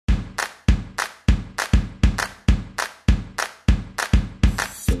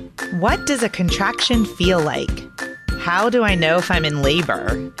What does a contraction feel like? How do I know if I'm in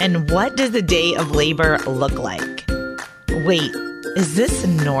labor? And what does a day of labor look like? Wait, is this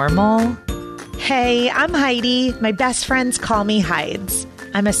normal? Hey, I'm Heidi. My best friends call me Hides.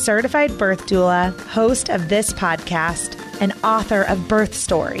 I'm a certified birth doula, host of this podcast, and author of Birth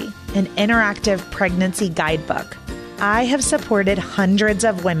Story, an interactive pregnancy guidebook. I have supported hundreds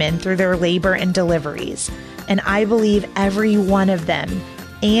of women through their labor and deliveries, and I believe every one of them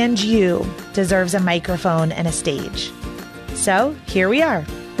and you deserves a microphone and a stage. So here we are.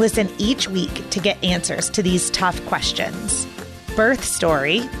 Listen each week to get answers to these tough questions. Birth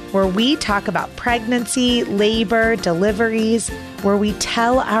Story, where we talk about pregnancy, labor, deliveries, where we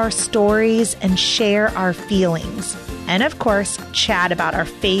tell our stories and share our feelings. And of course, chat about our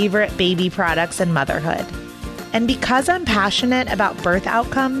favorite baby products and motherhood. And because I'm passionate about birth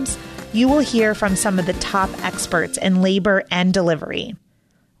outcomes, you will hear from some of the top experts in labor and delivery.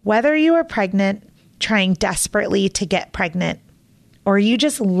 Whether you are pregnant, trying desperately to get pregnant, or you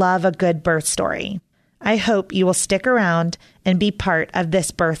just love a good birth story, I hope you will stick around and be part of this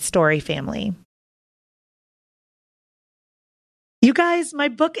birth story family. You guys, my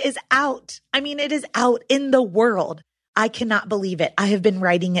book is out. It is out in the world. I cannot believe it. I have been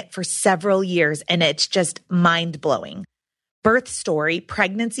writing it for several years, and it's just mind-blowing. Birth Story,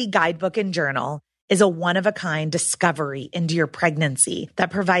 Pregnancy Guidebook and Journal is a one-of-a-kind discovery into your pregnancy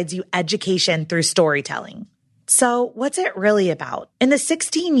that provides you education through storytelling. So what's it really about? In the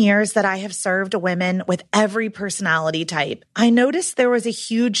 16 years that I have served women with every personality type, I noticed there was a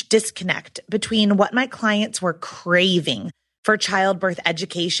huge disconnect between what my clients were craving for childbirth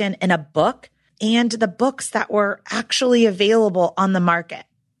education in a book and the books that were actually available on the market.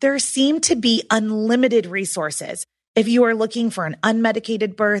 There seemed to be unlimited resources if you are looking for an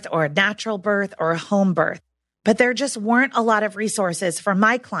unmedicated birth or a natural birth or a home birth. But there just weren't a lot of resources for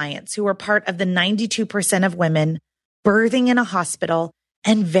my clients who were part of the 92% of women birthing in a hospital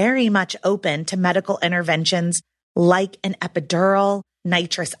and very much open to medical interventions like an epidural,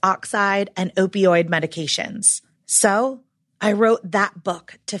 nitrous oxide, and opioid medications. So I wrote that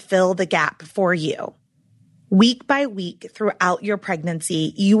book to fill the gap for you. Week by week throughout your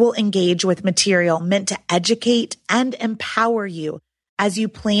pregnancy, you will engage with material meant to educate and empower you as you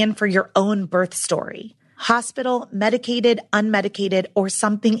plan for your own birth story. Hospital, medicated, unmedicated, or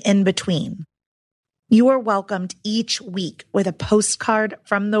something in between. You are welcomed each week with a postcard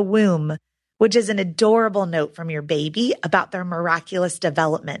from the womb, which is an adorable note from your baby about their miraculous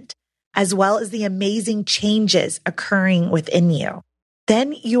development, as well as the amazing changes occurring within you.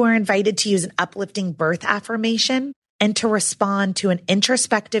 Then you are invited to use an uplifting birth affirmation and to respond to an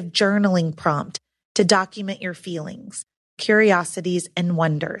introspective journaling prompt to document your feelings, curiosities, and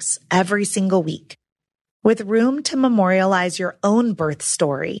wonders every single week. With room to memorialize your own birth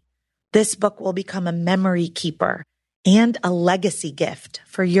story, this book will become a memory keeper and a legacy gift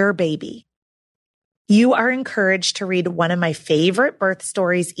for your baby. You are encouraged to read one of my favorite birth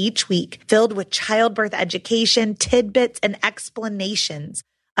stories each week, filled with childbirth education, tidbits, and explanations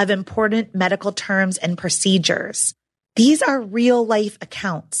of important medical terms and procedures. These are real-life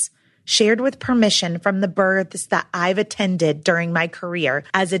accounts shared with permission from the births that I've attended during my career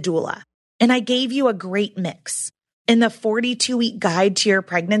as a doula. And I gave you a great mix. In the 42-week guide to your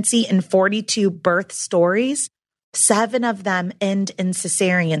pregnancy and 42 birth stories, 7 of them end in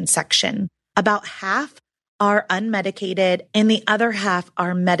cesarean section. About half are unmedicated and the other half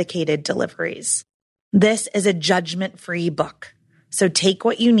are medicated deliveries. This is a judgment-free book, so take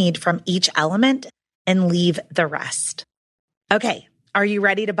what you need from each element and leave the rest. Okay, are you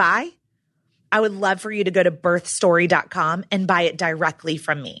ready to buy? I would love for you to go to birthstory.com and buy it directly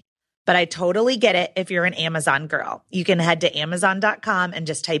from me. But I totally get it if you're an Amazon girl. You can head to amazon.com and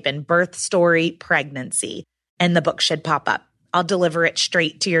just type in Birth Story Pregnancy, and the book should pop up. I'll deliver it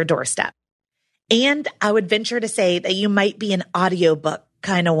straight to your doorstep. And I would venture to say that you might be an audiobook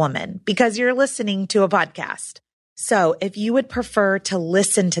kind of woman because you're listening to a podcast. So if you would prefer to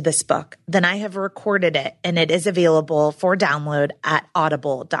listen to this book, then I have recorded it and it is available for download at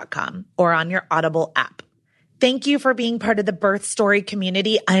audible.com or on your Audible app. Thank you for being part of the Birth Story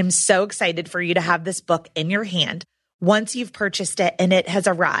community. I am so excited for you to have this book in your hand once you've purchased it and it has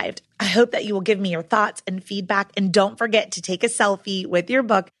arrived. I hope that you will give me your thoughts and feedback, and don't forget to take a selfie with your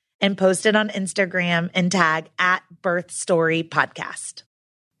book and post it on Instagram and tag at Birth Story Podcast.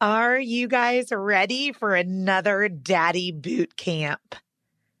 Are you guys ready for another daddy boot camp?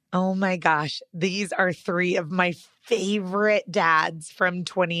 Oh my gosh, these are 3 of my favorite dads from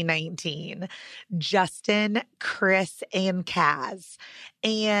 2019, Justin, Chris, and Kaz.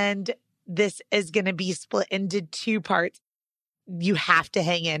 And this is going to be split into 2 parts. You have to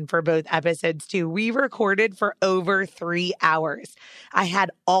hang in for both episodes too. We recorded for over 3 hours. I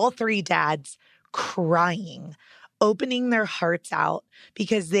had all 3 dads crying, opening their hearts out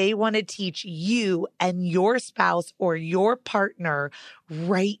because they want to teach you and your spouse or your partner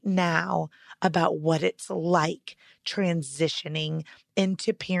right now about what it's like transitioning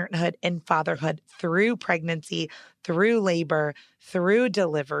into parenthood and fatherhood through pregnancy, through labor, through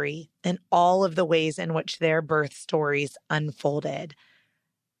delivery, and all of the ways in which their birth stories unfolded.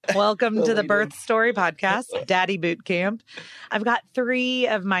 Welcome to the Birth Story Podcast, Daddy Boot Camp. I've got 3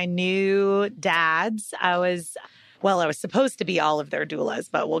 of my new dads. I was supposed to be all of their doulas,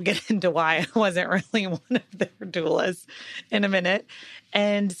 but we'll get into why I wasn't really one of their doulas in a minute.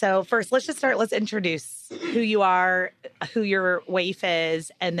 And so first, let's introduce who you are, who your wife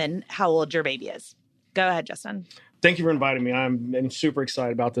is, and then how old your baby is. Go ahead, Justin. Thank you for inviting me. I'm super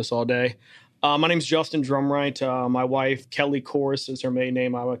excited about this all day. My name is Justin Drumright. My wife, Kelly Corus, is her maiden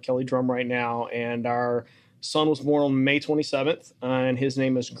name. I'm a Kelly Drumright now. And our son was born on May 27th, and his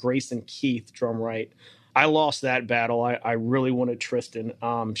name is Grayson Keith Drumright. I lost that battle. I really wanted Tristan.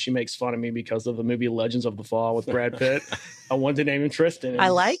 She makes fun of me because of the movie Legends of the Fall with Brad Pitt. I wanted to name him Tristan. I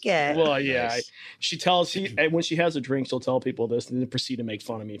like it. Well, yeah. Nice. When she has a drink, she'll tell people this and then proceed to make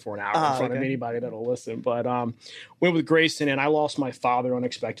fun of me for an hour in front of anybody that'll listen. But went with Grayson, and I lost my father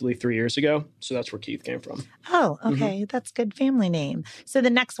unexpectedly 3 years ago. So that's where Keith came from. Oh, okay. Mm-hmm. That's a good family name. So the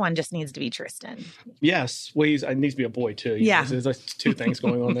next one just needs to be Tristan. Yes. Well, it needs to be a boy, too. Yeah. There's like 2 things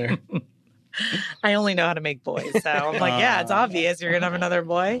going on there. I only know how to make boys. So I'm like, yeah, it's obvious you're going to have another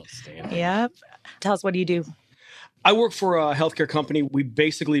boy. Yep. Tell us, what do you do? I work for a healthcare company. We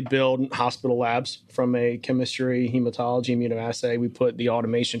basically build hospital labs from a chemistry, hematology, immunoassay. We put the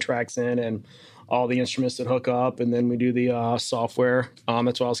automation tracks in and all the instruments that hook up, and then we do the software.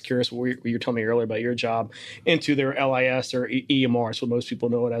 That's why I was curious what you were telling me earlier about your job, into their LIS or EMR. It's what most people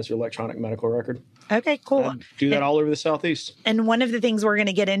know it as, your electronic medical record. Okay, cool. Do that all over the Southeast. And one of the things we're going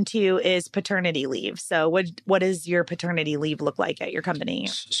to get into is paternity leave. So what does your paternity leave look like at your company?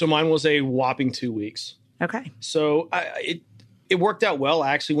 So mine was a whopping 2 weeks. Okay. So it worked out well.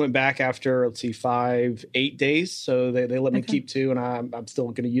 I actually went back after, 8 days. So they let me keep 2, and I'm still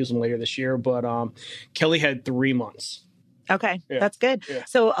going to use them later this year. But Kelly had 3 months. Okay, yeah. That's good. Yeah.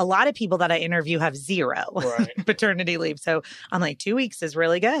 So a lot of people that I interview have 0 paternity leave. So I'm like, 2 weeks is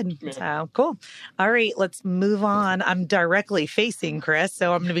really good. Yeah. So cool. All right, let's move on. I'm directly facing Chris,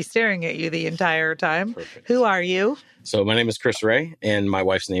 so I'm going to be staring at you the entire time. Perfect. Who are you? So my name is Chris Ray, and my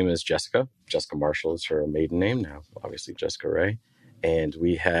wife's name is Jessica. Jessica Marshall is her maiden name now, obviously Jessica Ray. And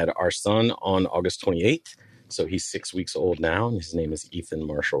we had our son on August 28th. So he's 6 weeks old now, and his name is Ethan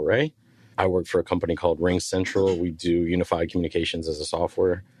Marshall Ray. I work for a company called Ring Central. We do unified communications as a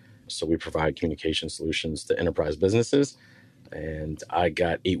software. So we provide communication solutions to enterprise businesses. And I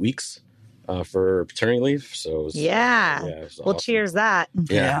got 8 weeks for paternity leave. So it was awesome. Cheers that.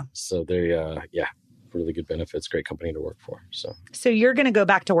 Yeah. So they, really good benefits, great company to work for. So you're going to go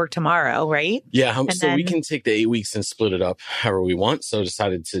back to work tomorrow, right? Yeah. We can take the 8 weeks and split it up however we want. So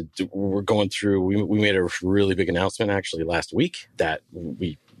decided we're going through, we made a really big announcement actually last week that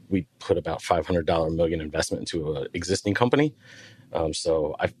we put about $500 million investment into an existing company.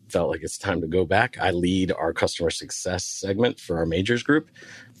 So I felt like it's time to go back. I lead our customer success segment for our majors group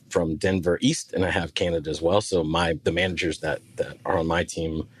from Denver East, and I have Canada as well. So the managers that are on my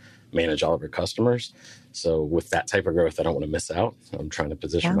team manage all of our customers. So with that type of growth, I don't want to miss out. I'm trying to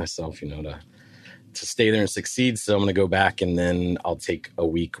position myself, to stay there and succeed. So I'm going to go back, and then I'll take a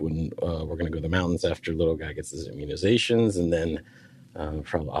week when we're going to go to the mountains after little guy gets his immunizations, and then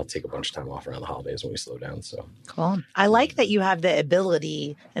I'll take a bunch of time off around the holidays when we slow down. So cool. I like that you have the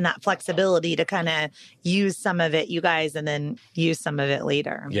ability and that flexibility to kind of use some of it, you guys, and then use some of it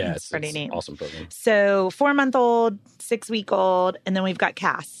later. Yeah, it's pretty neat. Awesome program. So 4-month-old, 6-week-old, and then we've got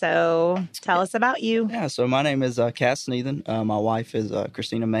Cass. So tell us about you. Yeah. So my name is Cass Sneathen. My wife is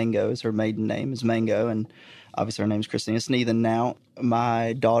Christina Mango. Is her maiden name is Mango, and obviously her name is Christina Sneathen now.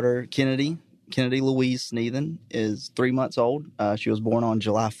 My daughter Kennedy Louise Sneathen is 3 months old. She was born on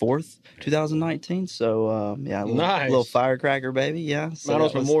July 4th, 2019. So, little firecracker baby. Yeah. So Mine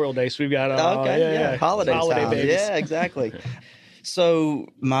was Memorial Day, so we've got holiday babies. Yeah, exactly. So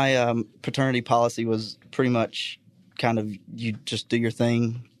my paternity policy was pretty much kind of you just do your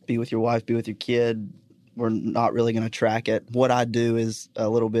thing, be with your wife, be with your kid. We're not really going to track it. What I do is a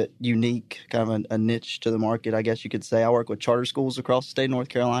little bit unique, kind of a niche to the market, I guess you could say. I work with charter schools across the state of North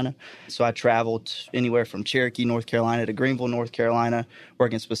Carolina. So I traveled anywhere from Cherokee, North Carolina to Greenville, North Carolina,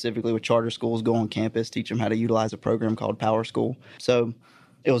 working specifically with charter schools, go on campus, teach them how to utilize a program called Power School. So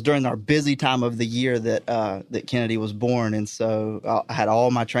it was during our busy time of the year that Kennedy was born. And so I had all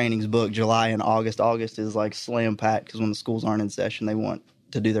my trainings booked July and August. August is like slam packed because when the schools aren't in session, they want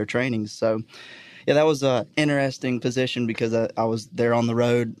to do their trainings. So, yeah, that was an interesting position because I was there on the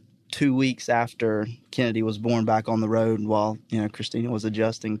road 2 weeks after Kennedy was born, back on the road while, Christina was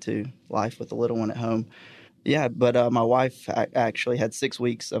adjusting to life with the little one at home. Yeah, but my wife actually had 6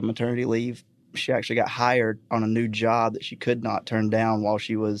 weeks of maternity leave. She actually got hired on a new job that she could not turn down while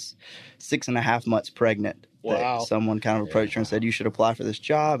she was 6.5 months pregnant. Wow. Someone kind of approached her and said, you should apply for this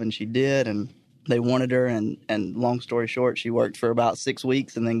job, and she did, and they wanted her, and long story short, she worked for about 6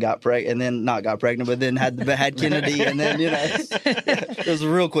 weeks and then got pregnant, and then not got pregnant, but then had Kennedy, and then, it was a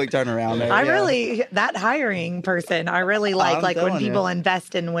real quick turnaround there. That hiring person, I really like when people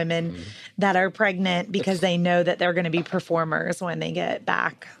invest in women that are pregnant because they know that they're going to be performers when they get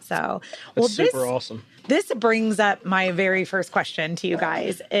back. So, That's super awesome. This brings up my very first question to you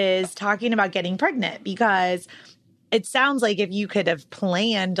guys, is talking about getting pregnant, because it sounds like if you could have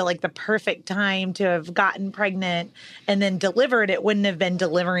planned like the perfect time to have gotten pregnant and then delivered, it wouldn't have been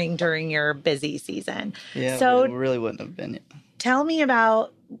delivering during your busy season. Yeah, so it really wouldn't have been. Tell me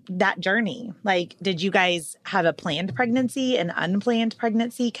about that journey. Like, did you guys have a planned pregnancy, an unplanned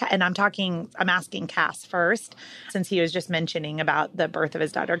pregnancy? And I'm asking Cass first, since he was just mentioning about the birth of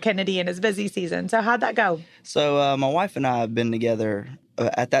his daughter Kennedy in his busy season. So how'd that go? So my wife and I have been together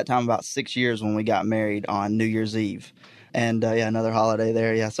at that time about 6 years when we got married on New Year's Eve. And another holiday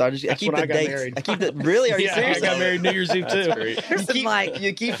there. Yeah, so I keep the dates. I keep the really. Are you serious? I got married New Year's Eve too.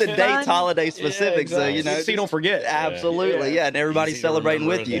 You keep the dates holiday specific, exactly. So you don't forget. Absolutely, yeah. And everybody's celebrating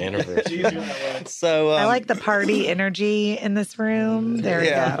with you. So I like the party energy in this room. There we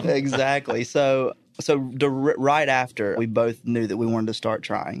go. Exactly. So right after, we both knew that we wanted to start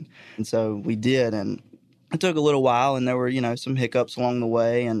trying, and so we did, and it took a little while, and there were some hiccups along the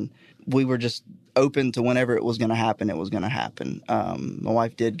way, and we were just open to whenever it was going to happen, it was going to happen. My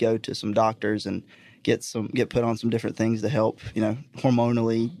wife did go to some doctors and get put on some different things to help,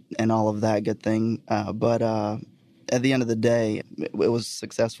 hormonally and all of that good thing. But at the end of the day, it was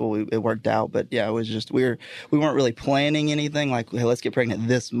successful. It worked out. But yeah, it was just we weren't really planning anything like, hey, let's get pregnant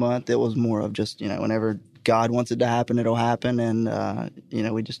this month. It was more of just whenever God wants it to happen, it'll happen. And,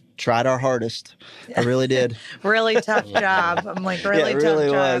 we just tried our hardest. I really did. Really tough job. I'm like, really tough really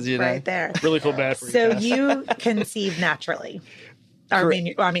job was, right there. Really feel bad for you. So you conceived naturally.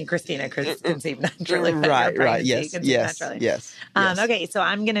 Christina conceived naturally. Right. Yes. Okay, so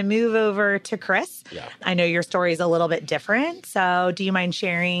I'm going to move over to Chris. Yeah. I know your story is a little bit different. So do you mind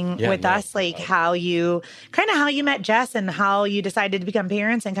sharing with us, how you met Jess and how you decided to become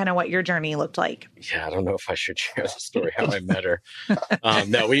parents and kind of what your journey looked like? Yeah, I don't know if I should share the story how I met her.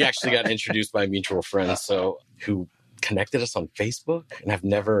 No, we actually got introduced by a mutual friend, who connected us on Facebook, and I've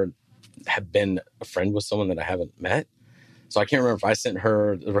never been a friend with someone that I haven't met. So I can't remember if I sent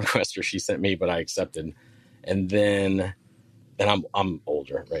her the request or she sent me, but I accepted. And then I'm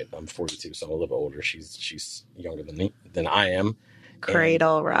older, right? I'm 42, so I'm a little bit older. She's younger than I am.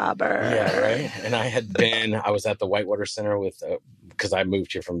 Cradle robber. Yeah, right. And I was at the Whitewater Center because I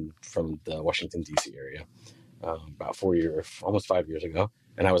moved here from the Washington, D.C. area about almost 5 years ago.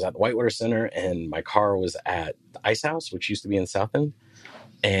 And I was at the Whitewater Center, and my car was at the Ice House, which used to be in South End.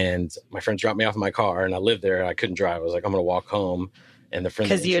 And my friend dropped me off in my car, and I lived there, and I couldn't drive. I was like, I'm going to walk home. And the friend,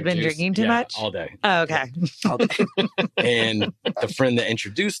 because you had been drinking too much all day. Oh, okay. All day. And the friend that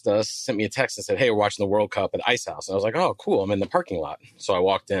introduced us sent me a text and said, "Hey, we're watching the World Cup at Ice House." And I was like, "Oh, cool! I'm in the parking lot." So I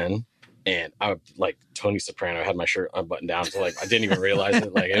walked in, and I like Tony Soprano, had my shirt unbuttoned down, so I didn't even realize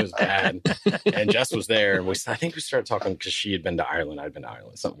it. It was bad. And Jess was there, and I think we started talking because she had been to Ireland. I'd been to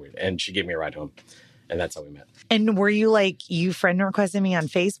Ireland, something weird, and she gave me a ride home. And that's how we met. And were you you friend requested me on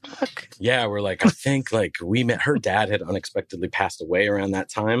Facebook? Yeah, we're I think we met. Her dad had unexpectedly passed away around that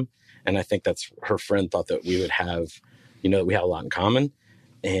time. And I think that's her friend thought that we would have, that we had a lot in common.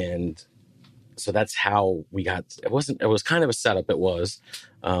 And so that's how we got, it was kind of a setup. It was.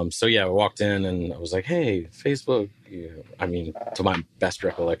 So yeah, I walked in and I was like, "Hey, Facebook," to my best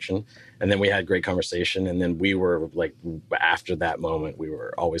recollection. And then we had great conversation. And then we were after that moment, we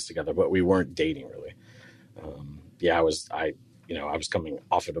were always together, but we weren't dating really. I was coming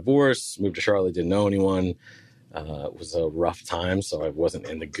off a divorce, moved to Charlotte, didn't know anyone. It was a rough time, so I wasn't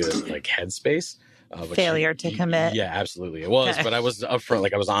in the good headspace. Failure to commit. Yeah, absolutely. It was, but I was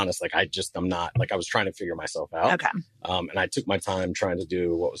upfront, I was honest. I'm not, I was trying to figure myself out. Okay. And I took my time trying to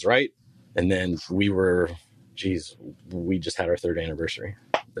do what was right. And then we just had our 3rd anniversary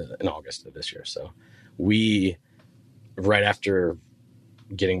in August of this year. So right after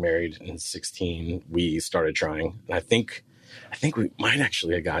getting married in 2016, we started trying. And I think I think we might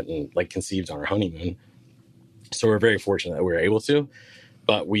actually have gotten like conceived on our honeymoon. So we're very fortunate that we were able to,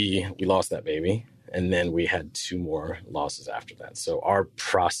 but we lost that baby. And then we had 2 more losses after that. So our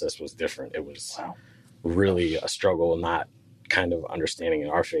process was different. It was really a struggle, not kind of understanding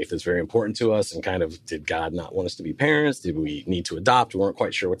our faith is very important to us, and kind of, did God not want us to be parents? Did we need to adopt? We weren't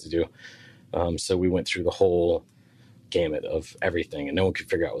quite sure what to do. So we went through the whole gamut of everything, and no one could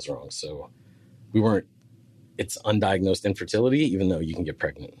figure out what was wrong. So it's undiagnosed infertility, even though you can get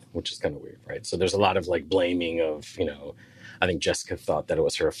pregnant, which is kind of weird, right? So there's a lot of like blaming of, I think Jessica thought that it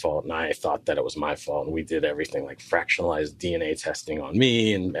was her fault, and I thought that it was my fault. And we did everything like fractionalized DNA testing on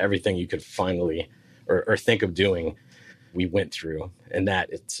me, and everything you could finally or think of doing, we went through. And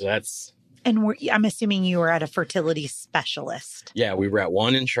that's. And I'm assuming you were at a fertility specialist. Yeah, we were at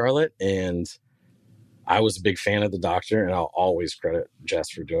one in Charlotte, and I was a big fan of the doctor, and I'll always credit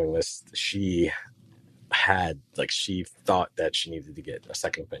Jess for doing this. She thought that she needed to get a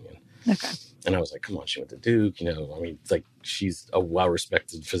second opinion. Okay. And I was like, come on, she went to Duke, it's like she's a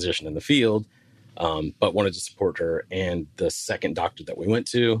well-respected physician in the field, but wanted to support her. And the second doctor that we went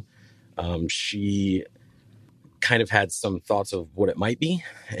to, she kind of had some thoughts of what it might be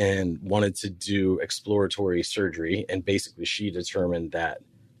and wanted to do exploratory surgery. And basically she determined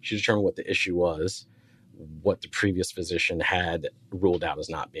what the issue was, what the previous physician had ruled out as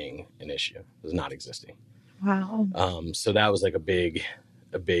not being an issue, as not existing. Wow. So that was like a big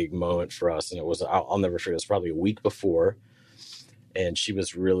moment for us. And it was, I'll never forget, it was probably a week before. And she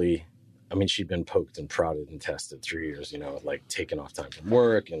was really, she'd been poked and prodded and tested 3 years, like taking off time from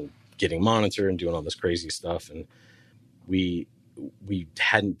work and getting monitored and doing all this crazy stuff. And we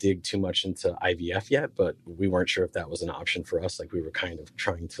hadn't digged too much into IVF yet, but we weren't sure if that was an option for us. Like we were kind of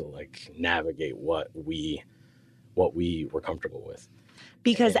trying to like navigate what we were comfortable with.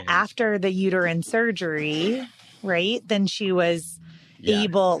 Because after the uterine surgery, right, then she was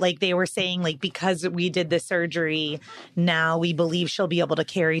able, like they were saying, like, because we did the surgery, now we believe she'll be able to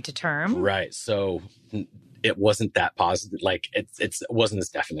carry to term. Right. So it wasn't that positive. Like it wasn't as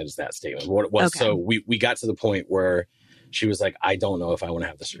definite as that statement. What it was. Okay. So we got to the point where she was like, I don't know if I want to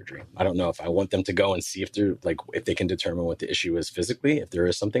have the surgery. I don't know if I want them to go and see if they're like, if they can determine what the issue is physically, if there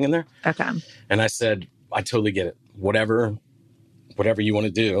is something in there. Okay. And I said, I totally get it. Whatever you want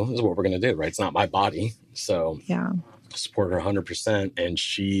to do is what we're going to do. Right. It's not my body. So yeah, support her 100%. And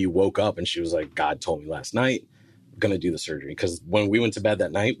she woke up and she was like, God told me last night, I'm going to do the surgery. Because when we went to bed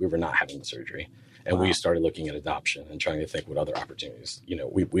that night, we were not having the surgery. And we started looking at adoption and trying to think what other opportunities,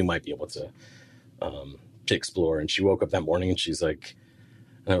 we might be able to explore. And she woke up that morning and she's like,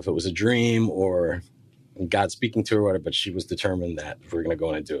 I don't know if it was a dream or God speaking to her or whatever, but she was determined that we're going to go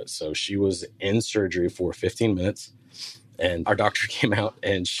in and do it. So she was in surgery for 15 minutes and our doctor came out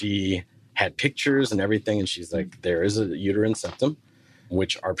and she had pictures and everything. And she's like, there is a uterine septum,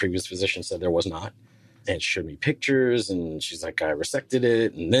 which our previous physician said there was not. And she showed me pictures and she's like, I resected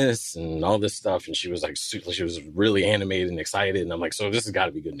it and this and all this stuff. And she was like, she was really animated and excited. And I'm like, so this has got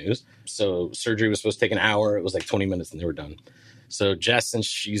to be good news. So surgery was supposed to take an hour. It was like 20 minutes and they were done. So Jess, since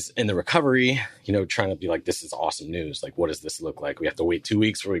she's in the recovery, trying to be like, this is awesome news. Like, what does this look like? We have to wait 2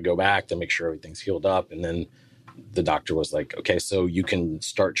 weeks before we go back to make sure everything's healed up. And then the doctor was like, okay, so you can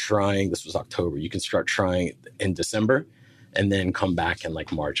start trying. This was October. You can start trying in December. And then come back in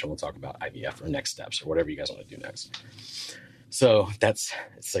like March and we'll talk about IVF or next steps or whatever you guys want to do next. So it's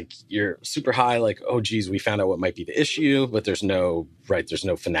like you're super high, like, oh, geez, we found out what might be the issue, but there's no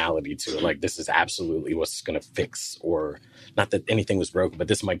finality to it. Like, this is absolutely what's going to fix, or not that anything was broken, but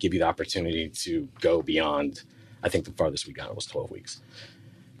this might give you the opportunity to go beyond. I think the farthest we got was 12 weeks.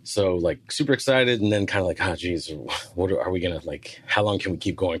 So like super excited and then kind of like, oh, geez, what are we going to like, how long can we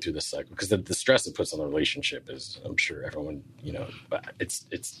keep going through this cycle? Because the stress it puts on the relationship is, I'm sure everyone, but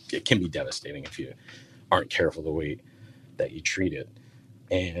it can be devastating if you aren't careful the way that you treat it.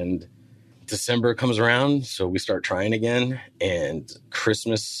 And December comes around. So we start trying again, and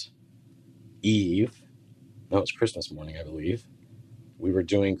Christmas morning, I believe. We were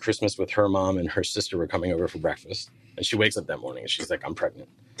doing Christmas with her mom and her sister were coming over for breakfast. And she wakes up that morning and she's like, I'm pregnant.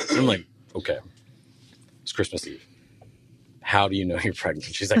 And I'm like, okay, it's Christmas Eve. How do you know you're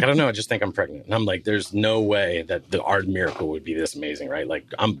pregnant? She's like, I don't know. I just think I'm pregnant. And I'm like, there's no way that our miracle would be this amazing, right? Like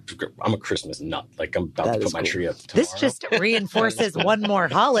I'm a Christmas nut. Like I'm about to put my tree up tomorrow. This just reinforces one more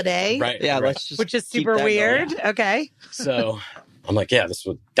holiday. Right. Yeah. Right. Let's just which is super weird. Going. Okay. So I'm like, yeah,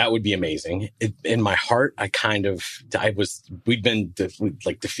 that would be amazing. In my heart, we'd been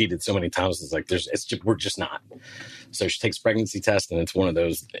defeated so many times. It's like, we're just not. So she takes pregnancy test and it's one of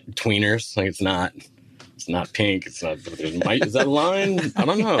those tweeners. Like it's not pink. It's not, is that a line? I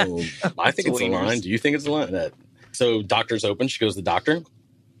don't know. I think it's a line. Do you think it's a line? So doctor's open. She goes to the doctor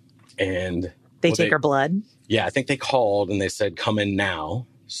and They take her blood. Yeah, I think they called and they said, come in now.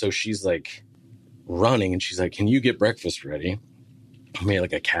 So she's like running and she's like, can you get breakfast ready? I made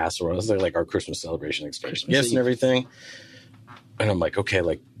like a casserole. It was like our Christmas celebration experience. Yes, and everything. And I'm like, okay,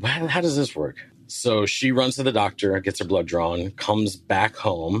 like, how does this work? So she runs to the doctor, gets her blood drawn, comes back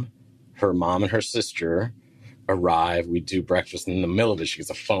home. Her mom and her sister arrive. We do breakfast. And in the middle of it, she gets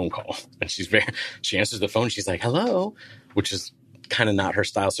a phone call. And she answers the phone. She's like, hello, which is kind of not her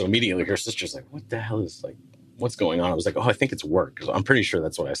style. So immediately her sister's like, what the hell is like, what's going on? I was like, oh, I think it's work. I'm pretty sure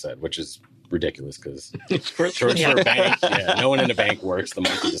that's what I said, which is ridiculous because for a bank, no one in a bank works the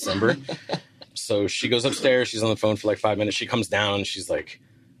month of December. So she goes upstairs. She's on the phone for like 5 minutes. She comes down and she's like,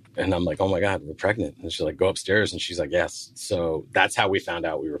 and I'm like, oh my God, we're pregnant. And she's like, go upstairs. And she's like, yes. So that's how we found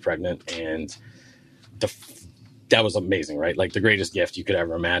out we were pregnant. And that was amazing, right? Like the greatest gift you could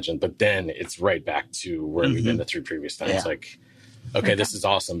ever imagine. But then it's right back to where we've been the 3 previous times. Yeah. Like, okay, this is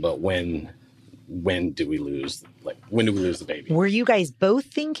awesome. But when do we lose? Like, when do we lose the baby? Were you guys both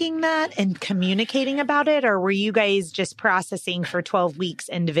thinking that and communicating about it? Or were you guys just processing for 12 weeks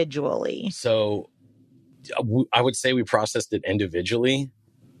individually? So I would say we processed it individually,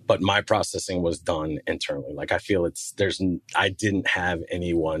 but my processing was done internally. Like I feel I didn't have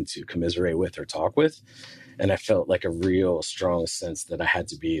anyone to commiserate with or talk with. And I felt like a real strong sense that I had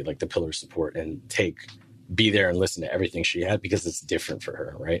to be like the pillar of support and be there and listen to everything she had because it's different for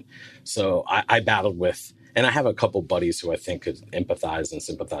her, right? So I battled with, and I have a couple buddies who I think could empathize and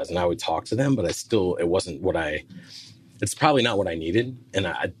sympathize, and I would talk to them, but it wasn't it's probably not what I needed. And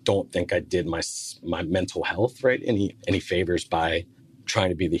I don't think I did my mental health, right, any favors by trying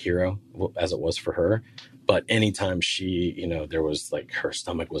to be the hero as it was for her. But anytime she, there was like her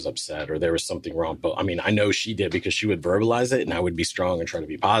stomach was upset or there was something wrong, but I mean, I know she did because she would verbalize it and I would be strong and try to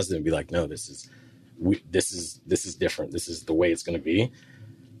be positive and be like, no, this is different. This is the way it's going to be.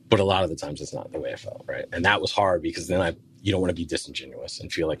 But a lot of the times it's not the way I felt. Right. And that was hard because then you don't want to be disingenuous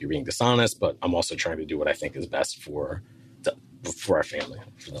and feel like you're being dishonest, but I'm also trying to do what I think is best for our family,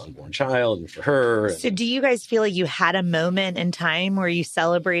 for the unborn child and for her. So do you guys feel like you had a moment in time where you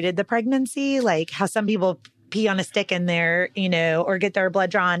celebrated the pregnancy? Like how some people pee on a stick in there, or get their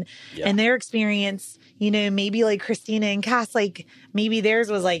blood drawn and their experience, maybe like Christina and Cass, like maybe theirs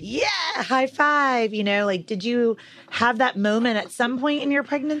was like, yeah, high five, like, did you have that moment at some point in your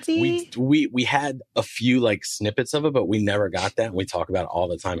pregnancy? We had a few like snippets of it, but we never got that. And we talk about it all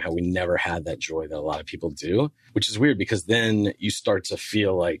the time, how we never had that joy that a lot of people do, which is weird because then you start to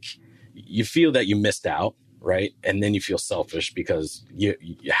feel like you feel that you missed out. Right. And then you feel selfish because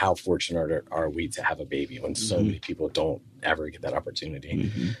how fortunate are we to have a baby when so many people don't ever get that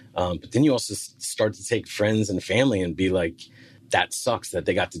opportunity. But then you also start to take friends and family and be like, that sucks that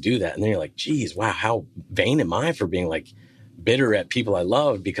they got to do that. And then you're like, geez, wow, how vain am I for being like bitter at people I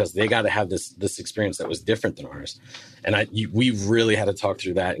love because they got to have this experience that was different than ours. And we really had to talk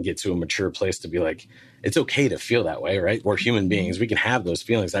through that and get to a mature place to be like, it's okay to feel that way, right? We're human beings. We can have those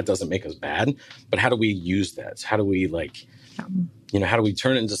feelings. That doesn't make us bad. But how do we use that? How do we how do we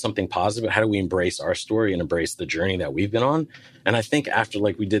turn it into something positive? How do we embrace our story and embrace the journey that we've been on? And I think after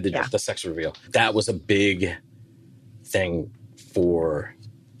like we did the sex reveal, that was a big thing for,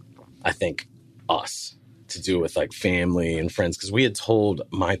 I think, us to do with like family and friends. Because we had told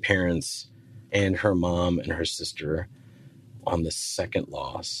my parents and her mom and her sister on the second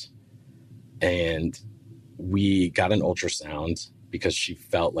loss. And we got an ultrasound because she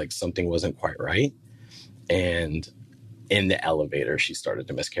felt like something wasn't quite right. And in the elevator, she started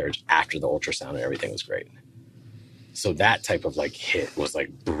to miscarriage after the ultrasound and everything was great. So that type of like hit was like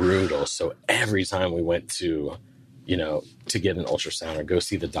brutal. So every time we went to, to get an ultrasound or go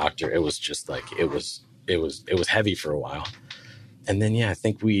see the doctor, it was just like, it was heavy for a while. And then, I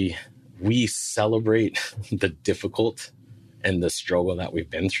think we celebrate the difficult and the struggle that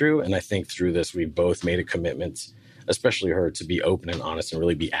we've been through. And I think through this, we both made a commitment, especially her, to be open and honest and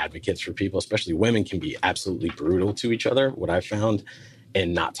really be advocates for people, especially women can be absolutely brutal to each other. What I found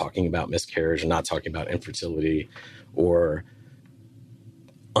in not talking about miscarriage and not talking about infertility or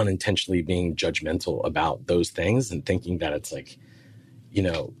unintentionally being judgmental about those things and thinking that it's like,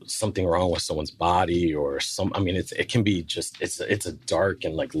 something wrong with someone's body or it can be just, it's a dark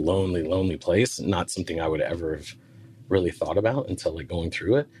and like lonely place. Not something I would ever have really thought about until like going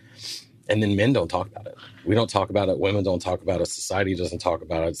through it. And then men don't talk about it. We don't talk about it. Women don't talk about it. Society doesn't talk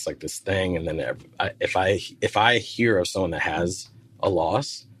about it. It's like this thing. And then if I hear of someone that has a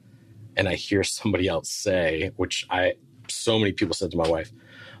loss and I hear somebody else say, so many people said to my wife,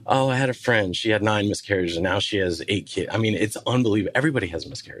 oh, I had a friend, she had 9 miscarriages and now she has 8 kids. I mean, it's unbelievable. Everybody has a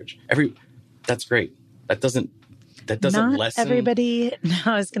miscarriage. That's great. That doesn't that doesn't not lessen. Everybody, no,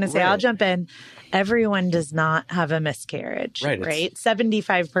 I was going to say, Right. I'll jump in. Everyone does not have a miscarriage, Right, right?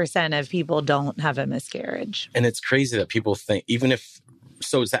 75% of people don't have a miscarriage. And it's crazy that people think, even if,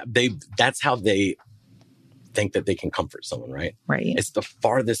 so it's that that's how they think that they can comfort someone, right? Right. It's the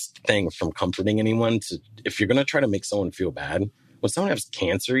farthest thing from comforting anyone to, if you're going to try to make someone feel bad, when someone has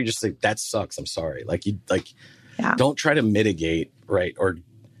cancer, you just say, that sucks. I'm sorry. Yeah. Don't try to mitigate, right? Or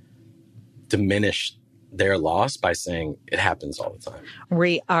diminish their loss by saying it happens all the time.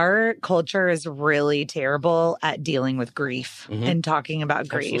 Our culture is really terrible at dealing with grief and talking about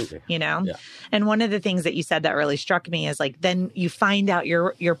grief, Absolutely. you know? Yeah. And one of the things that you said that really struck me is like, then you find out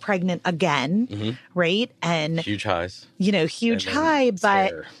you're pregnant again, right? And, Huge highs. huge And then high,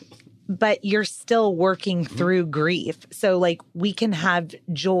 scare. but you're still working through grief. So like we can have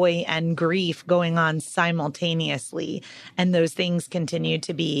joy and grief going on simultaneously. And those things continue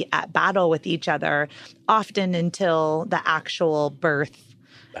to be at battle with each other, often until the actual birth,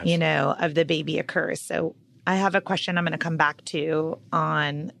 of the baby occurs. So I have a question I'm going to come back to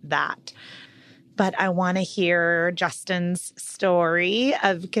on that. But I want to hear Justin's story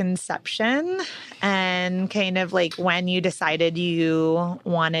of conception and kind of like when you decided you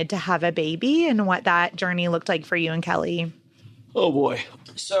wanted to have a baby and what that journey looked like for you and Kelly. Oh boy.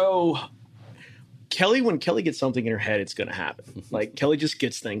 So when Kelly gets something in her head, it's going to happen. Like Kelly just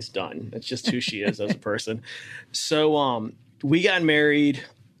gets things done. That's just who she is as a person. So we got married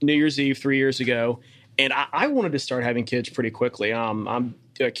New Year's Eve 3 years ago, and I wanted to start having kids pretty quickly.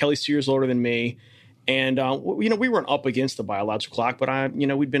 Kelly's 2 years older than me. And, we weren't up against the biological clock, but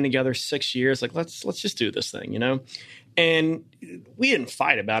we'd been together 6 years. Like, let's just do this thing, and we didn't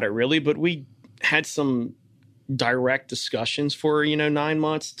fight about it really, but we had some direct discussions for, 9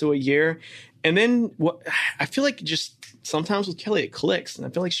 months to a year. And then I feel like just sometimes with Kelly, it clicks. And I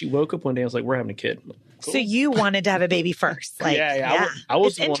feel like she woke up one day, I was like, we're having a kid. Cool. So you wanted to have a baby first. Like, yeah. I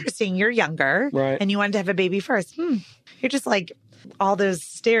was it's interesting. You're younger, right? And you wanted to have a baby first. You're just like all those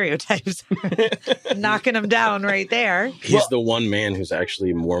stereotypes, knocking them down right there. He's the one man who's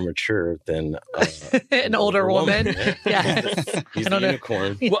actually more mature than an older woman. Yes. He's the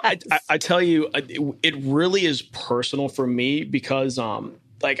unicorn. Yes. Well, I tell you, it really is personal for me because,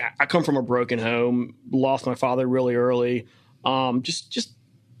 I come from a broken home, lost my father really early,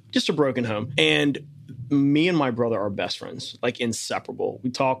 just a broken home, and me and my brother are best friends, like inseparable. We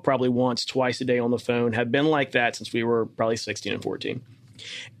talk probably once, twice a day on the phone, have been like that since we were probably 16 and 14.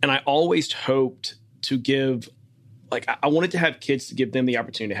 And I always hoped to give, I wanted to have kids to give them the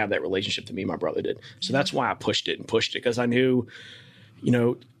opportunity to have that relationship that me and my brother did. So that's why I pushed it because I knew,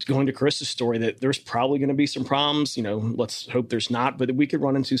 going to Chris's story, that there's probably going to be some problems. Let's hope there's not, but we could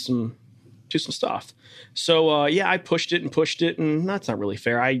run into some stuff. So, I pushed it, and that's not really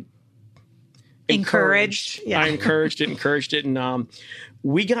fair. I encouraged it. And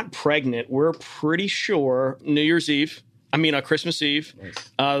we got pregnant. We're pretty sure Christmas Eve, nice.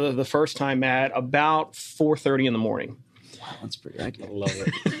 The first time at about 4:30 in the morning. Wow, that's pretty accurate. I love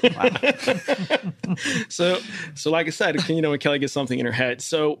it. Wow. So like I said, when Kelly gets something in her head.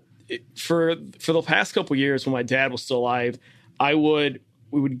 So for the past couple of years when my dad was still alive,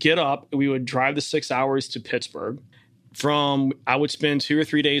 we would get up, we would drive the 6 hours to Pittsburgh. I would spend 2 or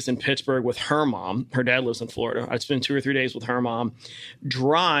 3 days in Pittsburgh with her mom. Her dad lives in Florida. I'd spend 2 or 3 days with her mom,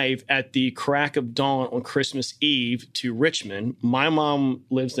 drive at the crack of dawn on Christmas Eve to Richmond. My mom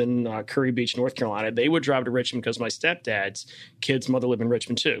lives in Curry Beach, North Carolina. They would drive to Richmond because my stepdad's kid's mother lived in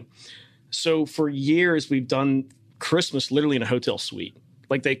Richmond too. So for years, we've done Christmas literally in a hotel suite.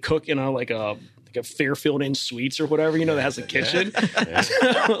 Like they cook in a Fairfield Inn Suites or whatever, that has a kitchen. Yeah.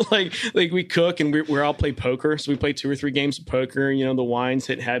 So, like we cook and we're all play poker. So we play 2 or 3 games of poker, the wines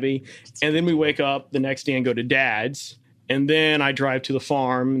hit heavy. And then we wake up the next day and go to Dad's. And then I drive to the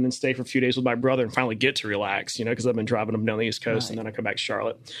farm and then stay for a few days with my brother and finally get to relax, because I've been driving him down the East Coast. Right. And then I come back to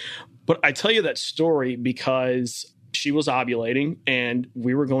Charlotte. But I tell you that story because she was ovulating and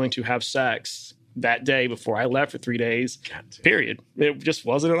we were going to have sex that day before I left for 3 days, period. It just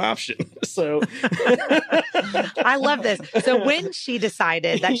wasn't an option. So I love this. So when she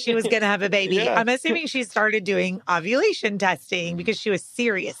decided that she was going to have a baby, I'm assuming she started doing ovulation testing because she was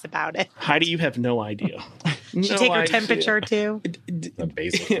serious about it. Heidi, you have no idea. Did she take her temperature too? A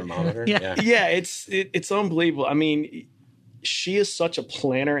basic thermometer. Yeah, it's unbelievable. I mean, she is such a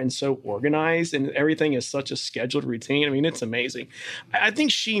planner and so organized, and everything is such a scheduled routine. I mean, it's amazing. I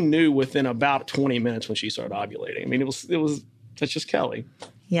think she knew within about 20 minutes when she started ovulating. I mean, that's just Kelly.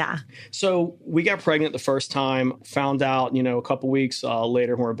 Yeah. So we got pregnant the first time, found out, a couple weeks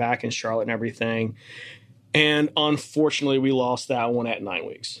later when we're back in Charlotte and everything. And unfortunately, we lost that one at 9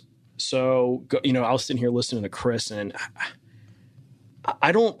 weeks. So, I was sitting here listening to Chris, and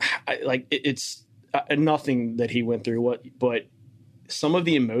it's nothing that he went through, but some of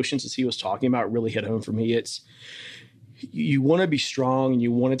the emotions that he was talking about really hit home for me. It's, you want to be strong and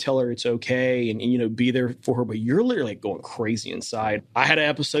you want to tell her it's okay and be there for her, but you're literally like going crazy inside. I had an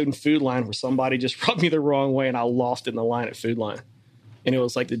episode in Food Line where somebody just rubbed me the wrong way and I lost in the line at Food Line. And it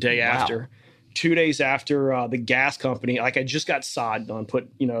was like the day after. 2 days after, the gas company, like I just got sod done,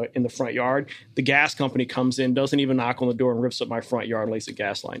 put, in the front yard. The gas company comes in, doesn't even knock on the door, and rips up my front yard and lays a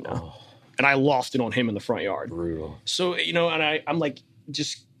gas line down. Oh. And I lost it on him in the front yard. Brutal. So, and I'm like,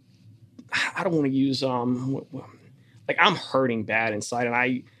 I don't want to use, like I'm hurting bad inside. And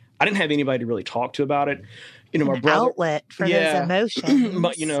I didn't have anybody to really talk to about it. My brother, outlet for those emotions.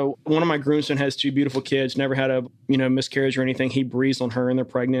 But, one of my groomsmen has 2 beautiful kids, never had a, miscarriage or anything. He breathes on her and they're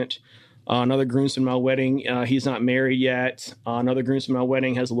pregnant. Another groomsman at my wedding, he's not married yet. Another groomsman at my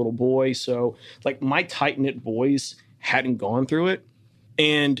wedding has a little boy. So like my tight-knit boys hadn't gone through it.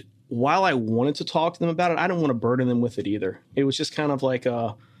 And while I wanted to talk to them about it, I didn't want to burden them with it either. It was just kind of like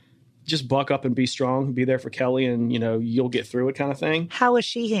just buck up and be strong, be there for Kelly, and, you'll get through it kind of thing. How is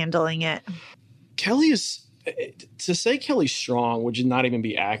she handling it? Kelly is, to say Kelly's strong would not even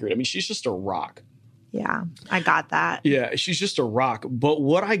be accurate. I mean, she's just a rock. Yeah, I got that. Yeah, she's just a rock. But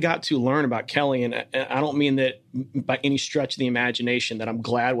what I got to learn about Kelly, and I don't mean that by any stretch of the imagination that I'm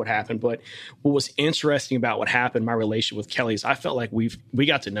glad what happened, but what was interesting about what happened, my relationship with Kelly, is I felt like we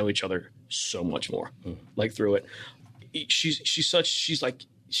got to know each other so much more, like through it. She's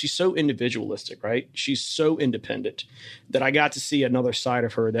so individualistic, right? She's so independent that I got to see another side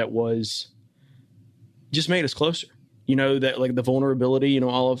of her that was just made us closer. That like the vulnerability,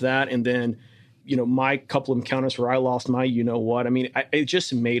 all of that, and then my couple of encounters where I lost my, I mean, it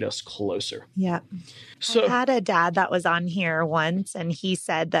just made us closer. Yeah. So I had a dad that was on here once, and he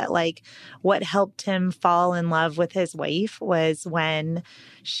said that like what helped him fall in love with his wife was when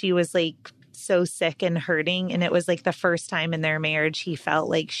she was like so sick and hurting. And it was like the first time in their marriage, he felt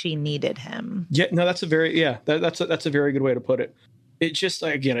like she needed him. Yeah, no, that's a very good way to put it. It just,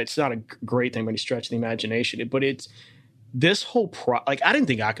 again, it's not a great thing by any stretch of the imagination, but it's, this whole like I didn't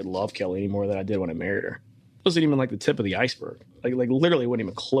think I could love Kelly any more than I did when I married her. It wasn't even like the tip of the iceberg. Like literally wasn't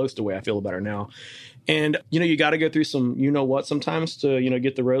even close to the way I feel about her now. And you got to go through some sometimes to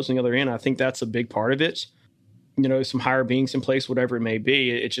get the rose on the other end. I think that's a big part of it. Some higher beings in place, whatever it may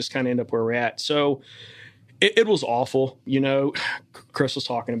be. It just kind of end up where we're at. So it was awful. Chris was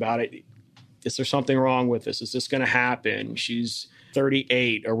talking about it. Is there something wrong with this? Is this going to happen? She's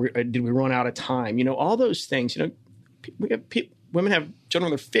 38, or did we run out of time? All those things. Women have children when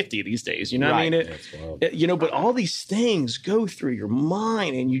they're 50 these days. Right. I mean? But all these things go through your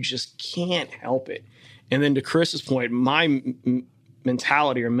mind and you just can't help it. And then to Chris's point, my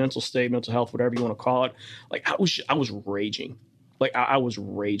mentality or mental state, mental health, whatever you want to call it, like I was raging. Like I was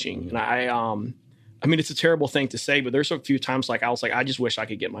raging. And I mean, it's a terrible thing to say, but there's a few times like I was like, I just wish I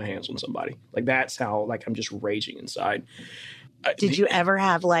could get my hands on somebody. Like that's how like I'm just raging inside. Did you ever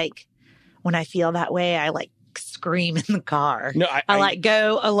have like, when I feel that way, I like scream in the car. No, I like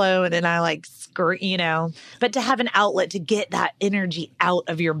go alone and I like scream, but to have an outlet to get that energy out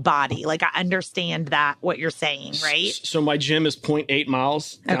of your body. Like I understand that what you're saying, right? So my gym is 0.8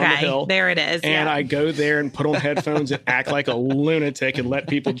 miles down the hill. There it is. And I go there and put on headphones and act like a lunatic and let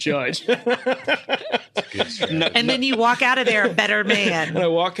people judge. And then you walk out of there a better man. And I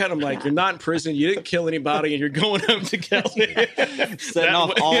walk out, I'm like, you're not in prison, you didn't kill anybody, and you're going home to Kelly. Setting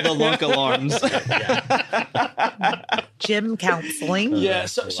off all the lunk alarms. Gym counseling. Yeah,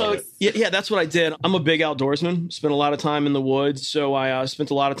 so that's what I did. I'm a big outdoorsman, spent a lot of time in the woods, so I spent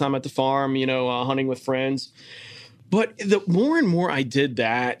a lot of time at the farm, hunting with friends. But the more and more I did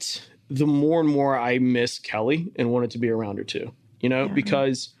that, the more and more I missed Kelly and wanted to be around her too,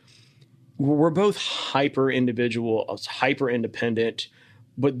 because we're both hyper individual, hyper independent.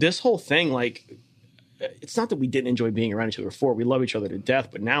 But this whole thing, like, it's not that we didn't enjoy being around each other before. We love each other to death.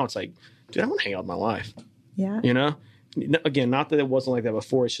 But now it's like, dude, I want to hang out with my life. Yeah. Again, not that it wasn't like that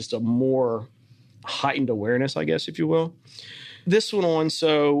before. It's just a more heightened awareness, I guess, if you will. This went on.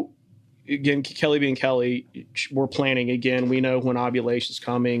 So again, Kelly being Kelly, we're planning again. We know when ovulation's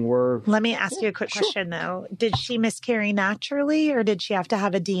coming. Let me ask you a quick question, though. Did she miscarry naturally, or did she have to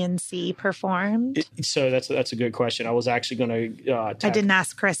have a D&C performed? So that's a good question. I was actually going to. I didn't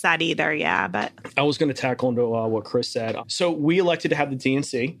ask Chris that either. Yeah, but I was going to tackle into what Chris said. So we elected to have the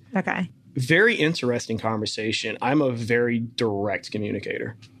D&C. Okay. Very interesting conversation. I'm a very direct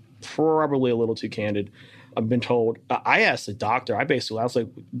communicator, probably a little too candid. I've been told. I asked the doctor. I was like,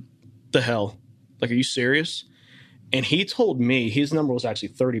 the hell? Like, are you serious? And he told me his number was actually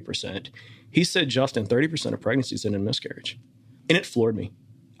 30%. He said, Justin, 30% of pregnancies end in miscarriage. And it floored me.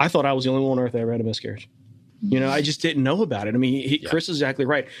 I thought I was the only one on earth that ever had a miscarriage. I just didn't know about it. I mean, Chris is exactly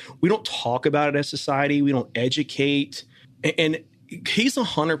right. We don't talk about it as society. We don't educate. And he's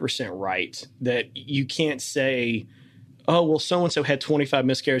 100% right that you can't say, oh, well, so-and-so had 25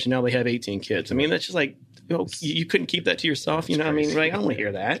 miscarriages and now they have 18 kids. I mean, that's just like, you couldn't keep that to yourself. You know what I mean? Like, I don't want to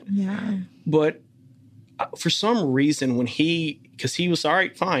hear that. Yeah. But for some reason, because he was all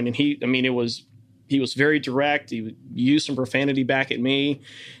right, fine. And he was very direct. He used some profanity back at me.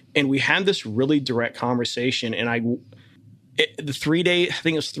 And we had this really direct conversation. And the 3 days, I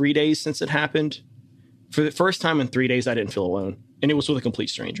think it was 3 days since it happened. For the first time in 3 days, I didn't feel alone. And it was with a complete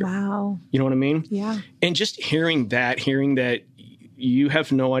stranger. Wow. You know what I mean? Yeah. And just hearing that you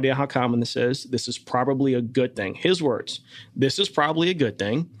have no idea how common this is. This is probably a good thing. His words, this is probably a good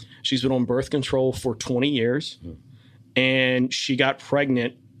thing. She's been on birth control for 20 years. And she got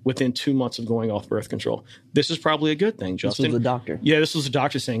pregnant within 2 months of going off birth control. This is probably a good thing, Justin. This was the doctor. Yeah, this was the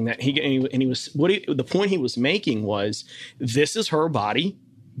doctor saying that. The point he was making was, this is her body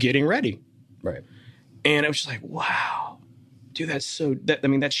getting ready. Right. And I was just like, wow, dude, that's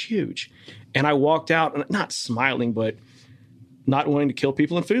huge. And I walked out, not smiling, but not wanting to kill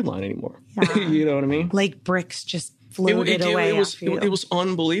people in Food Line anymore. Yeah. You know what I mean? Like bricks just floated away. It was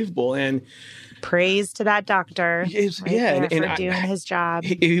unbelievable. And praise to that doctor. For doing his job.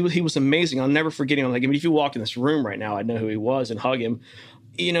 He was amazing. I'll never forget him. Like, if you walk in this room right now, I'd know who he was and hug him.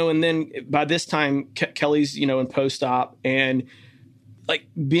 And then by this time, Kelly's, in post-op, and like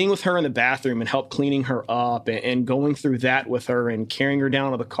being with her in the bathroom and help cleaning her up and going through that with her and carrying her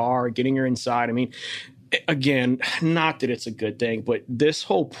down to the car, getting her inside. I mean, again, not that it's a good thing, but this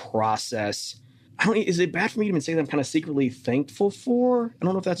whole process, is it bad for me to even say that I'm kind of secretly thankful for? I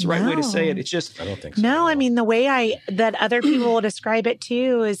don't know if that's the right way to say it. It's just, I don't think so. No, I mean, the way that other people will describe it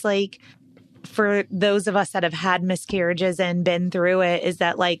too is like, for those of us that have had miscarriages and been through it, is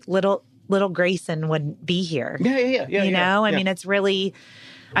that like little Grayson wouldn't be here. Yeah. I mean, it's really,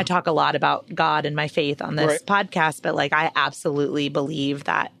 I talk a lot about God and my faith on this podcast, but like, I absolutely believe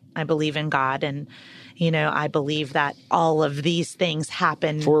that. I believe in God, and I believe that all of these things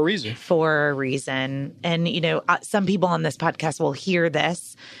happen for a reason. And, some people on this podcast will hear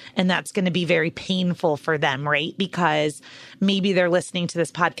this, and that's going to be very painful for them, right? Because maybe they're listening to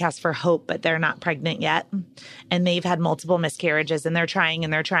this podcast for hope, but they're not pregnant yet. And they've had multiple miscarriages, and they're trying,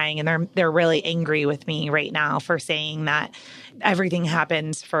 and they're really angry with me right now for saying that everything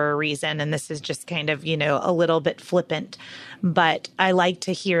happens for a reason. And this is just kind of, a little bit flippant. But I like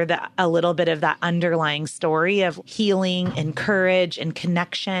to hear a little bit of that underlying story of healing and courage and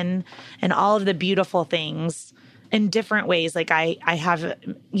connection and all of the beautiful things in different ways. Like I have,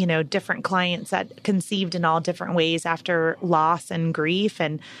 different clients that conceived in all different ways after loss and grief.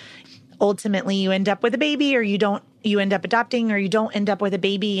 And ultimately you end up with a baby, or you end up adopting, or you don't end up with a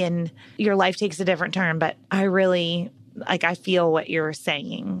baby, and your life takes a different turn. But I really, I feel what you're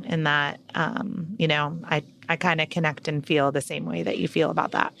saying, in that, I kind of connect and feel the same way that you feel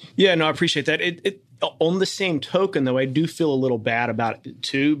about that. Yeah, no, I appreciate that. It on the same token, though, I do feel a little bad about it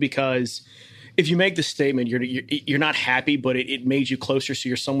too, because if you make the statement, you're not happy, but it made you closer, so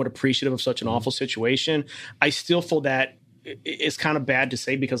you're somewhat appreciative of such an awful situation. I still feel that it's kind of bad to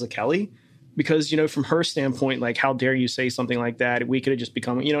say because of Kelly. Because, from her standpoint, like, how dare you say something like that? We could have just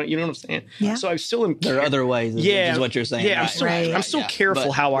become, you know what I'm saying? Yeah. So I still am. There are other ways, is what you're saying. Yeah, I'm still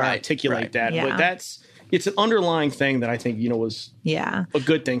careful how I articulate that. Yeah. But it's an underlying thing that I think, was a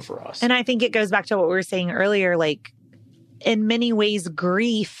good thing for us. And I think it goes back to what we were saying earlier, like, in many ways,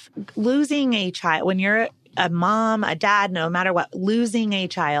 grief, losing a child, when you're a mom, a dad, no matter what, losing a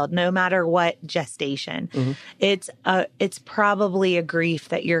child, no matter what gestation, it's probably a grief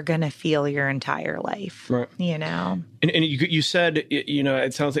that you're going to feel your entire life. Right. And you said,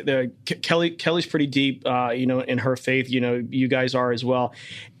 it sounds like Kelly's pretty deep, in her faith. You guys are as well.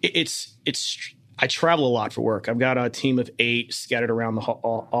 I travel a lot for work. I've got a team of 8 scattered around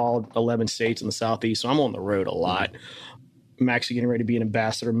all 11 states in the Southeast, so I'm on the road a lot. I'm actually getting ready to be an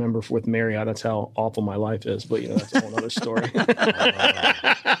ambassador member with Marriott. That's how awful my life is, but that's a whole other story.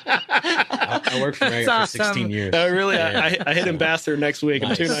 I worked for Marriott for 16 years. Really? Yeah. I hit ambassador next week.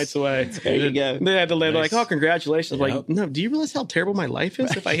 Nice. I'm 2 nights away. There you go. They had to land like, oh, congratulations. Yep. Like, no, do you realize how terrible my life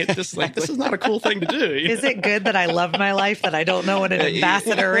is if I hit this? Like, this is not a cool thing to do. Is it good that I love my life, that I don't know what an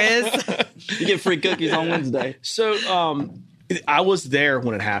ambassador is? You get free cookies on Wednesday. So I was there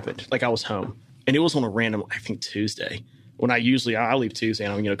when it happened. Like, I was home. And it was on a random, I think, Tuesday. When I leave Tuesday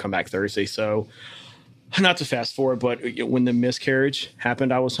and I'm going to come back Thursday. So not to fast forward, but when the miscarriage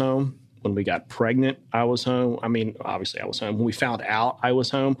happened, I was home. When we got pregnant, I was home. I mean, obviously I was home. When we found out I was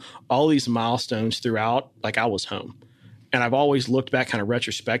home, all these milestones throughout, like I was home. And I've always looked back kind of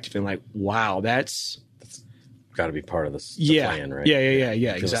retrospectively and like, wow, that's got to be part of this plan, right? Yeah,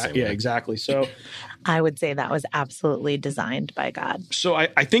 exactly. Yeah, exactly. So I would say that was absolutely designed by God. So I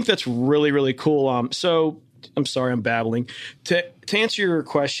think that's really, really cool. So I'm sorry, I'm babbling. To answer your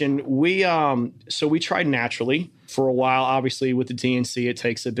question, we tried naturally for a while. Obviously, with the DNC, it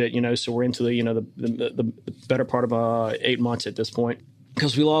takes a bit, so we're into the better part of 8 months at this point.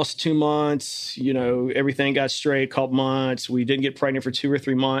 Because we lost 2 months, everything got straight, a couple months. We didn't get pregnant for 2 or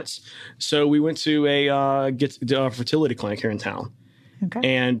 3 months. So we went to a fertility clinic here in town. Okay.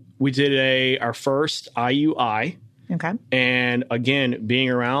 And we did our first IUI. Okay. And again, being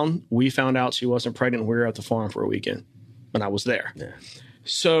around, we found out she wasn't pregnant. We were at the farm for a weekend, and I was there. Yeah.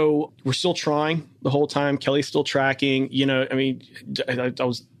 So we're still trying the whole time. Kelly's still tracking. I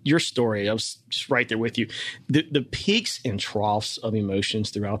was your story. I was just right there with you. The peaks and troughs of emotions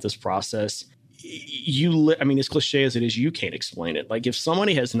throughout this process. As cliche as it is, you can't explain it. Like if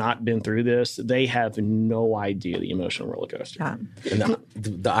somebody has not been through this, they have no idea the emotional roller coaster. Yeah. And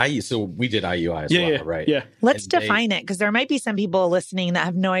the IU, so we did IUI as well, right? Yeah. Let's define it, because there might be some people listening that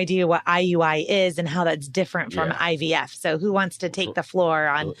have no idea what IUI is and how that's different from IVF. So who wants to take the floor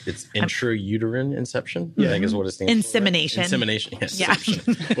on? It's intrauterine inception, I think is what it stands Insemination. for. Insemination. Yes. Yeah.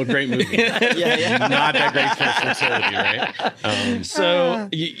 What a great movie. Yeah. Not that great for fertility, right?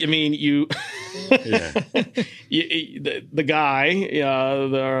 The guy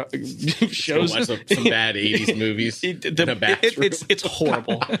shows watch some bad 80s movies in a bathroom. It's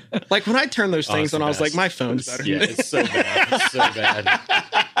horrible. Like when I turn those things on, I was like, my phone's better. Yeah, it's so bad. It's so bad.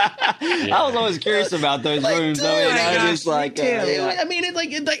 I was always curious about those rooms. Dude, I was just like,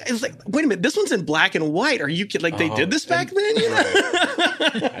 it's like, wait a minute, this one's in black and white. Are you kidding? Like they did this back then?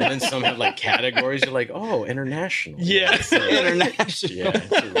 And then some have like categories. You're like, oh, international. Yeah, international. Yeah,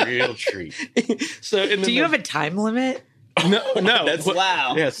 it's a real treat. So, do you have a time limit? No. That's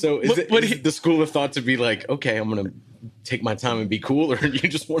wow. Yeah. So is the school of thought to be like, okay, I'm gonna take my time and be cool, or you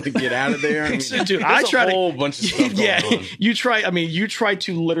just want to get out of there? Dude, I try a whole bunch of stuff going on. You try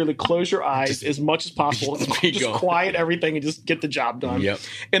to literally close your eyes as much as possible, just quiet everything and just get the job done. Yep.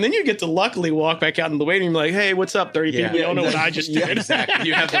 And then you get to luckily walk back out in the waiting room like, hey, what's up, 30 people? You don't know what I just did. Exactly.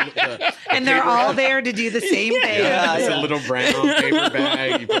 You have and they're all there to do the same thing. It's a little brown paper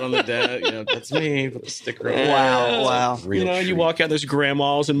bag you put on the desk. That's me. Put the sticker on. Wow. You walk out, there's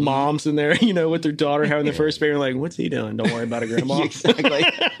grandmas and moms in there, with their daughter having their first baby. Like, what's he doing? Don't worry about it, grandma. Exactly.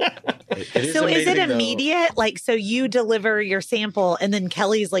 So is it immediate? Like, so you deliver your sample and then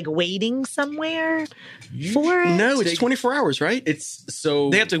Kelly's like waiting somewhere for it? No, it's 24 hours, right? It's so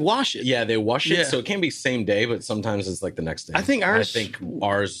they have to wash it. Yeah, they wash it. Yeah. So it can be same day, but sometimes it's like the next day. I think ours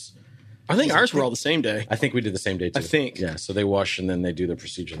were all the same day. I think we did the same day too. I think. Yeah. So they wash and then they do the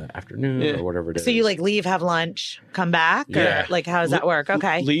procedure that afternoon or whatever it is. So you like leave, have lunch, come back? Yeah. Or like how does that work?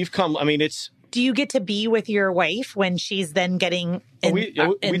 Okay. Leave, come. I mean, it's. Do you get to be with your wife when she's then getting we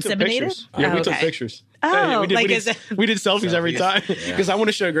took inseminated? pictures. Yeah, we took pictures. Oh, we did selfies every time because I want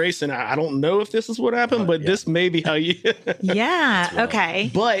to show Grayson. I don't know if this is what happened, but this may be how you. Yeah.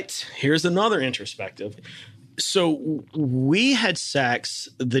 Okay. But here's another introspective. So we had sex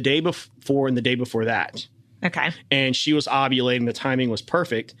the day before and the day before that. Okay. And she was ovulating. The timing was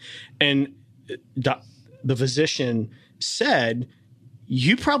perfect. And the physician said,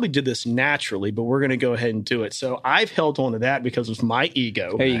 you probably did this naturally, but we're going to go ahead and do it. So I've held on to that because of my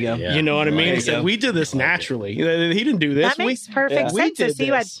ego. There you go. Yeah. You know what I mean? He said, we did this naturally. He didn't do this. That makes perfect sense. did So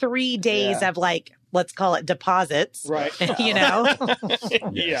you had this. 3 days of like, let's call it deposits. Right.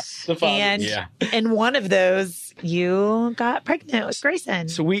 Yes. And in one of those, you got pregnant with Grayson.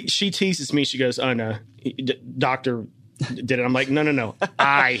 So she teases me. She goes, oh, no, doctor did it. I'm like, no,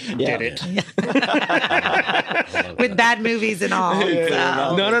 I did it. With bad movies and all. So.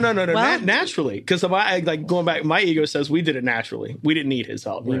 No. Well, Naturally. Because going back, my ego says we did it naturally. We didn't need his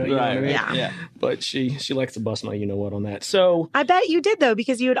help. You know what I mean? Yeah. But she likes to bust my you-know-what on that. So I bet you did, though,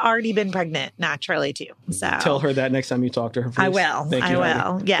 because you had already been pregnant naturally, too. So tell her that next time you talk to her, please. I will. Thank you, I Heidi.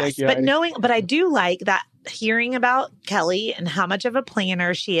 will. Yes. Thank you, But I do like that hearing about Kelly and how much of a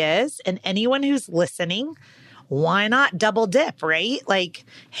planner she is, and anyone who's listening, why not double dip, right? Like,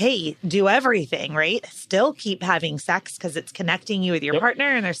 hey, do everything, right? Still keep having sex because it's connecting you with your partner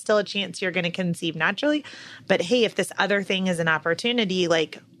and there's still a chance you're going to conceive naturally. But hey, if this other thing is an opportunity,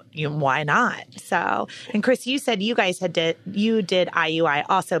 like, why not? So, and Chris, you said you guys did IUI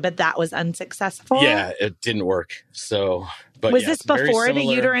also, but that was unsuccessful. Yeah, it didn't work. So But was yes, this very before the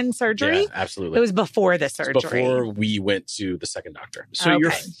similar. uterine surgery? Yeah, absolutely. It was before the It's surgery. before we went to the second doctor. So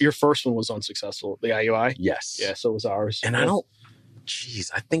Okay. your first one was unsuccessful, the IUI? Yes. Yeah, so was ours. And I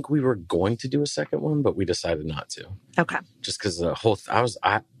think we were going to do a second one, but we decided not to. Okay. Just because the whole, I was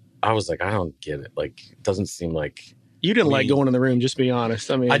like, I don't get it. Like, it doesn't seem like. You didn't like going in the room, just be honest.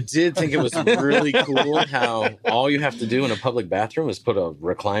 I mean, I did think it was really cool how all you have to do in a public bathroom is put a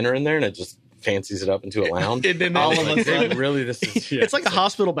recliner in there and it just fancies it up into a lounge. And then all they- of a sudden, really, this is. Yeah, it's like a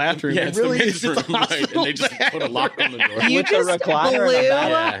hospital bathroom. Yeah, It it's really the is. men's It's a room, right? And hospital they just put a lock on the door. You With the just recliner blew in the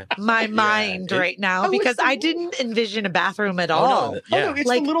back. my mind Yeah. right now Oh, because it's- I didn't envision a bathroom at Oh, all. no, Oh, yeah. no, it's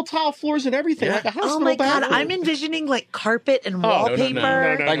Like- the little tile floors and everything, Yeah. like a hospital Oh my God. bathroom. I'm envisioning like carpet and no, no, no.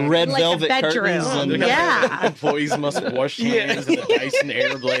 wallpaper. No, Like red Like a velvet bedroom. curtains. Oh, And they got Yeah. the employees must wash hands and the Dyson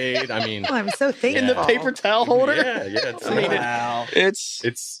Airblade. I mean, Oh, I'm so thankful. in the paper towel holder. yeah. It's, I mean, wow. it's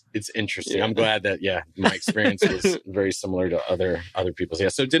interesting. I'm glad that my experience was very similar to other people's. Yeah,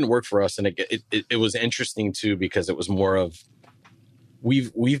 so it didn't work for us, and it was interesting too because it was more of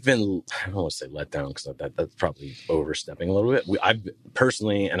we've been, I don't want to say let down because that's probably overstepping a little bit. I've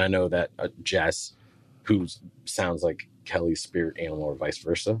personally, and I know that Jess, who sounds like Kelly's spirit animal or vice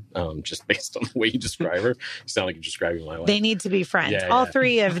versa, just based on the way you describe her, you sound like you're describing my wife. They need to be friends. Yeah, all yeah.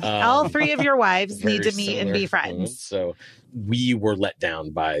 three of your wives need Very to meet and similar. be friends. So we were let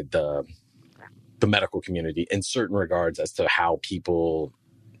down by the medical community in certain regards as to how people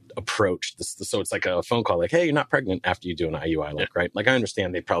approach this. So it's like a phone call, like, "Hey, you're not pregnant," after you do an IUI, like, right? Like, I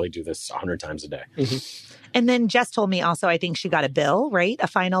understand they probably do this 100 times a day. And then Jess told me also, I think she got a bill, right? A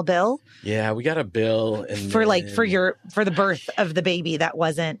final bill Yeah, we got a bill and for the birth of the baby that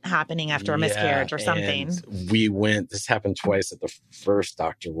wasn't happening after a miscarriage or something. And we went. This happened twice at the first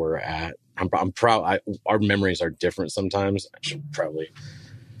doctor we're at. I'm proud. Our memories are different sometimes. I should probably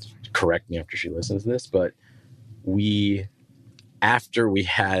correct me after she listens to this, but after we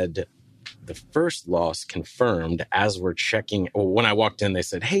had the first loss confirmed, as we're checking, when I walked in, they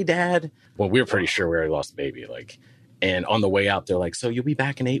said, "Hey, Dad." Well, we were pretty sure we already lost the baby. And on the way out, they're like, "So you'll be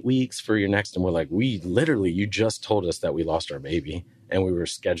back in 8 weeks for your next." And we're like, you just told us that we lost our baby, and we were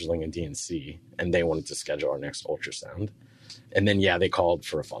scheduling a DNC, and they wanted to schedule our next ultrasound. And then, they called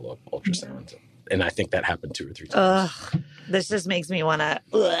for a follow-up ultrasound. And I think that happened 2 or 3 times. Ugh, this just makes me want to.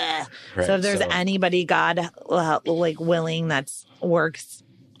 Right, So if there's anybody, God, willing, that's works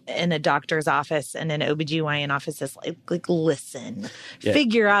in a doctor's office and an OBGYN office, is like listen,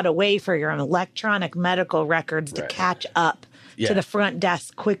 figure out a way for your electronic medical records to catch up to the front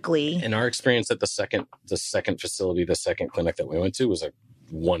desk quickly. In our experience at the second facility, the second clinic that we went to was a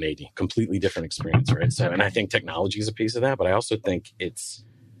 180, completely different experience, right? So, and I think technology is a piece of that, but I also think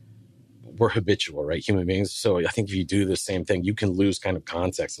we're habitual, right? Human beings. So I think if you do the same thing, you can lose kind of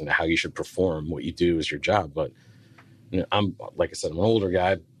context into how you should perform what you do as your job. But I'm, like I said, I'm an older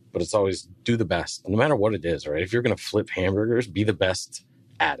guy, but it's always do the best, no matter what it is, right? If you're going to flip hamburgers, be the best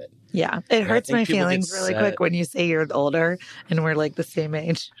at it. Yeah, it hurts think my people feelings get really set. quick when you say you're older and we're like the same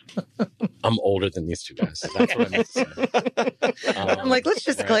age. I'm older than these two guys. That's what I meant to say. I'm like, let's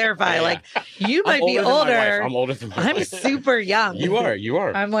just right. clarify. Yeah. Like, you I'm might be older than my wife. older. I'm older than my I'm wife. super young. You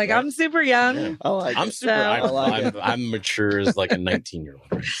are. I'm like, Right? I'm super young. Yeah. I like I'm it. super. So- I'm mature as like a 19-year-old.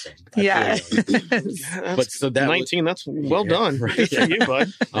 Right? So I Yeah. feel like- but so that 19, that's well done. right, Good for you, bud.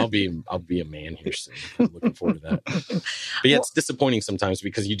 I'll be a man here soon. I'm looking forward to that. But yeah, it's disappointing sometimes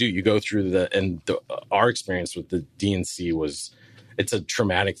because you go through our experience with the DNC it's a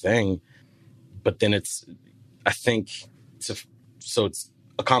traumatic thing, but then it's a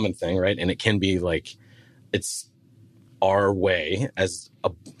common thing, right? And it can be like it's our way as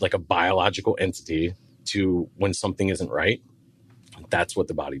a biological entity to, when something isn't right, that's what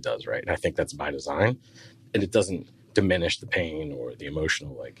the body does, right? And I think that's by design, and it doesn't diminish the pain or the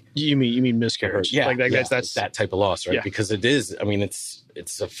emotional, like You mean miscarriage? yeah, Like that's that type of loss, right? Yeah. Because it is. I mean, it's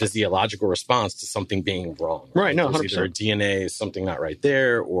a physiological response to something being wrong. Right, no, There's either 100%. DNA is something not right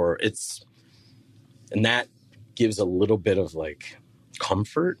there, or and that gives a little bit of like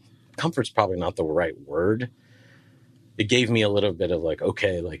comfort. Comfort's probably not the right word. It gave me a little bit of like,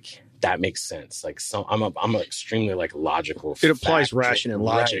 okay, like that makes sense. Like, I'm extremely like logical. It applies ration and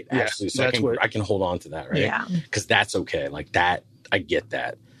logic. Right, Yeah, absolutely. So that's what- I can hold on to that, right? Yeah. Because that's okay. Like that, I get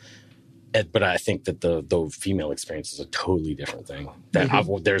that. But I think that the female experience is a totally different thing. That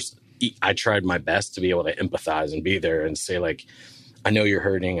I tried my best to be able to empathize and be there and say like, I know you're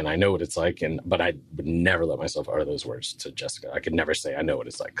hurting and I know what it's like, but I would never let myself utter those words to Jessica. I could never say I know what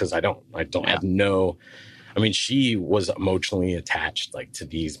it's like because I don't. I I mean, she was emotionally attached like to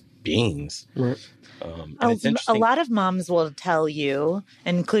these beings. Right. A lot of moms will tell you,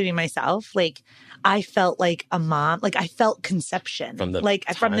 including myself, like I felt like a mom, like I felt conception From the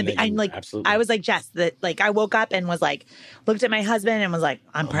I'm like, absolutely. I was like Jess, that like I woke up and was like, looked at my husband and was like,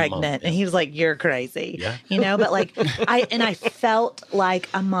 I'm pregnant, mom, yeah. and he was like, you're crazy, Yeah. but like I felt like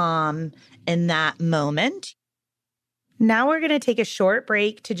a mom in that moment. Now we're going to take a short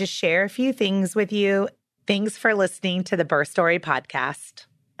break to just share a few things with you. Thanks for listening to the Birth Story podcast.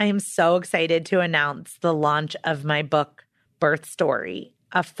 I am so excited to announce the launch of my book, Birth Story,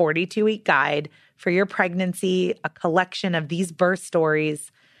 a 42-week guide for your pregnancy, a collection of these birth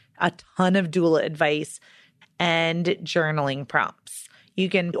stories, a ton of doula advice, and journaling prompts. You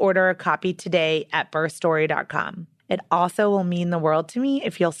can order a copy today at birthstory.com. It also will mean the world to me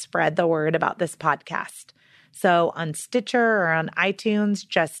if you'll spread the word about this podcast. So on Stitcher or on iTunes,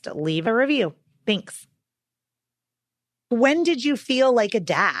 just leave a review. Thanks. When did you feel like a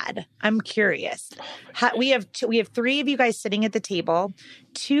dad? I'm curious. We have three of you guys sitting at the table.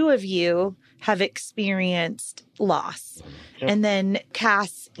 Two of you have experienced loss. Yep. And then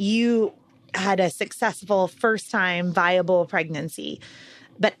Cass, you had a successful first-time viable pregnancy.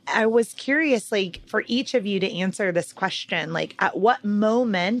 But I was curious, like, for each of you to answer this question, like, at what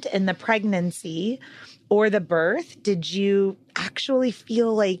moment in the pregnancy or the birth did you actually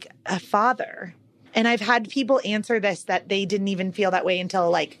feel like a father? And I've had people answer this that they didn't even feel that way until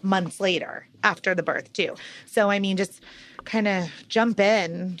like months later after the birth too. So, I mean, just kind of jump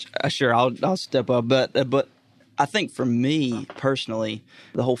in. Sure, I'll step up. But I think for me personally,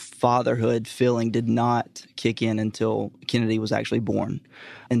 the whole fatherhood feeling did not kick in until Kennedy was actually born.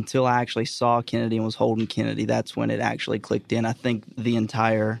 Until I actually saw Kennedy and was holding Kennedy, that's when it actually clicked in. I think the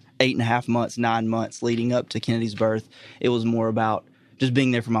entire 8.5 months, 9 months leading up to Kennedy's birth, it was more about just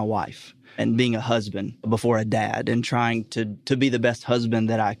being there for my wife and being a husband before a dad and trying to be the best husband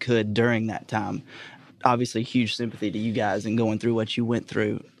that I could during that time. Obviously, huge sympathy to you guys and going through what you went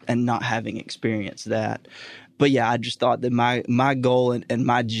through and not having experienced that. But yeah, I just thought that my goal and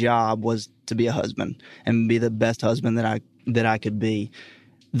my job was to be a husband and be the best husband that I could be.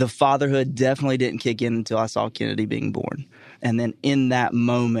 The fatherhood definitely didn't kick in until I saw Kennedy being born. And then in that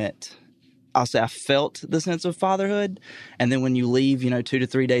moment, I'll say I felt the sense of fatherhood. And then when you leave, 2 to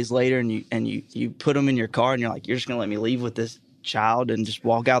 3 days later and you put them in your car and you're like, you're just going to let me leave with this child and just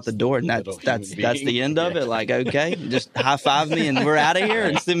walk out the door. And that's the end of it. Like, okay, just high five me and we're out of here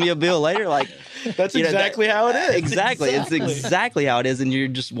and send me a bill later. Like, that's exactly how it is. Exactly. It's exactly how it is. And you're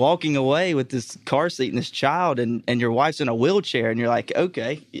just walking away with this car seat and this child and your wife's in a wheelchair and you're like,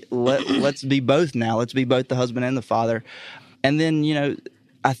 okay, let's be both now. Let's be both the husband and the father. And then,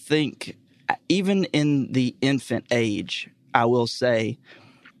 I think even in the infant age, I will say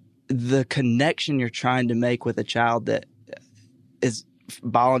the connection you're trying to make with a child that is,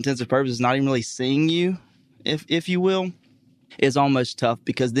 by all intents and purposes, not even really seeing you, if you will, is almost tough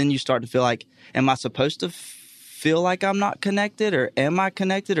because then you start to feel like, am I supposed to feel like I'm not connected, or am I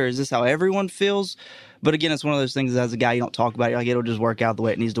connected, or is this how everyone feels? But again, it's one of those things as a guy you don't talk about it. Like, it'll just work out the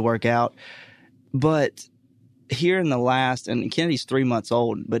way it needs to work out. But here in the last, and Kennedy's 3 months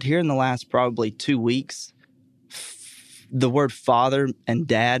old, but here in the last probably 2 weeks, the word father and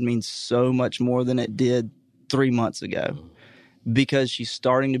dad means so much more than it did 3 months ago. Because she's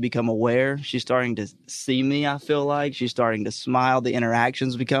starting to become aware. She's starting to see me, I feel like. She's starting to smile. The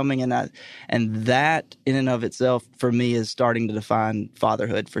interaction's becoming. And that in and of itself, for me, is starting to define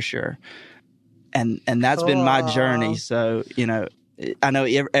fatherhood for sure. And that's been my journey. So, I know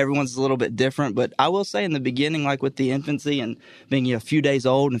everyone's a little bit different. But I will say in the beginning, like with the infancy and being a few days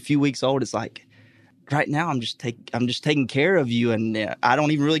old and a few weeks old, it's like, right now I'm just taking care of you, and I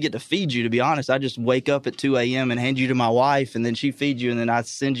don't even really get to feed you, to be honest. I just wake up at 2 a.m. and hand you to my wife, and then she feeds you, and then I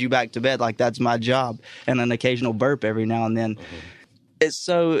send you back to bed. Like, that's my job, and an occasional burp every now and then. It's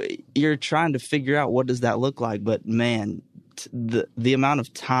so you're trying to figure out what does that look like, but man, the amount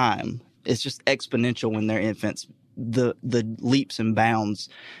of time is just exponential when they're infants. The leaps and bounds,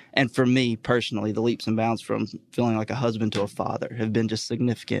 and for me personally, the leaps and bounds from feeling like a husband to a father have been just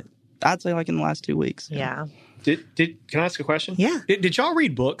significant. I'd say like in the last 2 weeks. Yeah. Can I ask a question? Yeah. Did y'all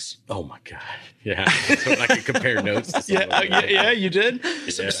read books? Oh my God. Yeah. So I could compare notes to someone. Yeah, you did?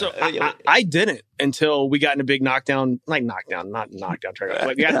 Yeah. So I didn't until we got in a big not knockdown. Like,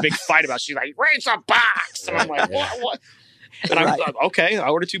 we had a big fight about it. She's like, read some books. And I'm like, what? And I was like, okay, I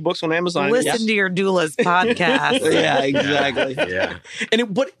ordered 2 books on Amazon. Listen to your doula's podcast. Yeah, exactly. Yeah. And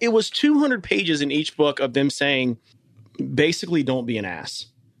it was 200 pages in each book of them saying, basically, don't be an ass.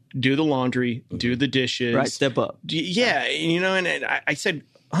 Do the laundry, do the dishes. Right, step up. Yeah, and I said,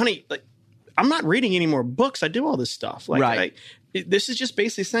 honey, like, I'm not reading any more books. I do all this stuff. Like, Right. This is just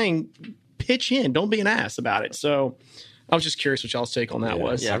basically saying, pitch in. Don't be an ass about it. So I was just curious what y'all's take on that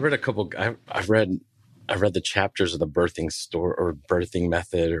was. Yeah, I've read a couple. I've read the chapters of the birthing store or birthing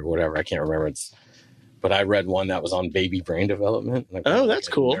method or whatever. I can't remember. But I read one that was on baby brain development. Like, Oh, that's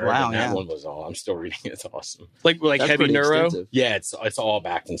cool. Wow, that yeah. one was all. I'm still reading it. It's awesome. Like That's heavy pretty neuro. extensive. Yeah, it's all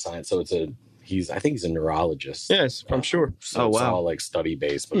backed in science. So I think he's a neurologist. Yes, I'm sure. So Oh, it's wow. all like study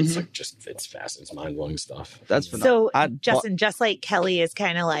based, but it's like it's fast. It's mind blowing stuff. That's phenomenal. So Justin, just like Kelly is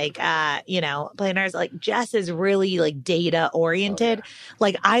kind of like, planners, like Jess is really like data oriented.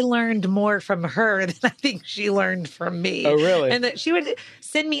 Like I learned more from her than I think she learned from me. Oh, really? And that she would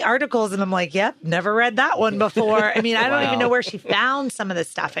send me articles and I'm like, yep, never read that one before. I mean, I don't even know where she found some of this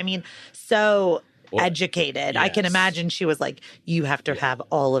stuff. I mean, so educated. I can yes. imagine she was like, you have to have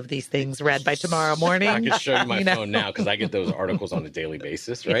all of these things read by tomorrow morning. I can show you my You know? phone now because I get those articles on a daily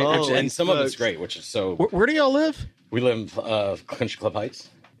basis, right? Oh, and some of it's folks. great, which is so. Where do y'all live? We live in Country Club Heights.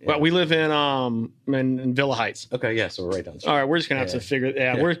 Yeah. Well, we live in Villa Heights. Okay, yeah, so we're right down the street. All right, we're just gonna have to figure.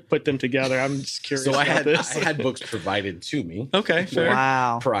 Yeah, we're put them together. I'm just curious So I about had this. books provided to me. Okay, fair.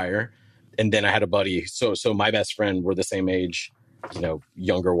 Wow. Prior, and then I had a buddy. So my best friend, we're the same age.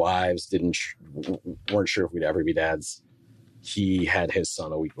 Younger wives weren't sure if we'd ever be dads. He had his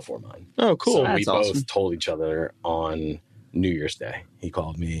son a week before mine. Oh, cool. So That's we awesome. both told each other on New Year's Day. He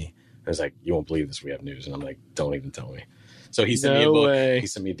called me. I was like, "You won't believe this. We have news." And I'm like, "Don't even tell me." So he sent me a No book. way. He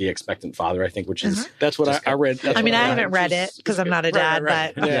sent me The Expectant Father, I think, which is That's what I read. That's I mean, what I read. haven't read it because I'm not a dad,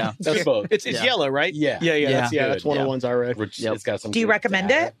 Right. but Yeah, That's both. It's Yeah. yellow, right? Yeah. Yeah. Yeah. That's one of the ones I read. Which Yep. it's got some. do you good recommend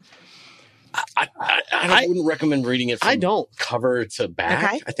data. it? I wouldn't recommend reading it from I don't. cover to back.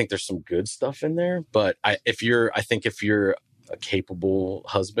 Okay. I think there's some good stuff in there, but if you're a capable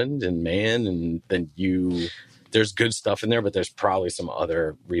husband and man, and then there's good stuff in there, but there's probably some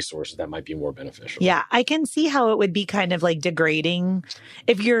other resources that might be more beneficial. Yeah, I can see how it would be kind of like degrading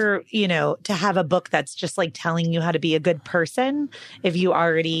if you're, to have a book that's just like telling you how to be a good person if you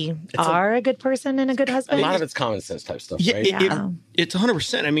already are a good person and a good A husband. lot of it's common sense type stuff, Yeah, right? it's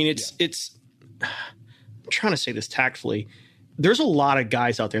 100%. I mean, it's. I'm trying to say this tactfully. There's a lot of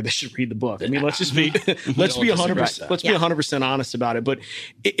guys out there that should read the book. I mean, let's just be let's be 100%. Let's be 100% honest about it. But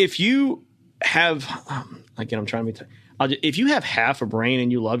if you have, again, I'm trying to be. If you have half a brain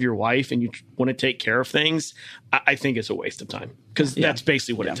and you love your wife and you want to take care of things, I think it's a waste of time because that's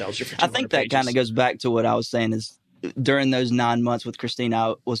basically what it tells you. For I think that kind of goes back to what I was saying is during those 9 months with Christine,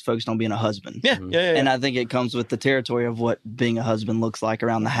 I was focused on being a husband. Yeah. And I think it comes with the territory of what being a husband looks like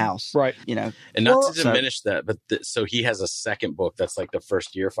around the house. Right. And not to diminish that, but so he has a second book that's like the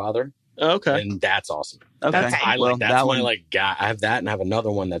first year father. Okay. And that's awesome. Okay. Okay. I Well, like that's that my one- like guy. I have that and I have another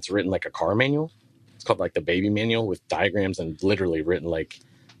one that's written like a car manual. It's called like the baby manual with diagrams and literally written like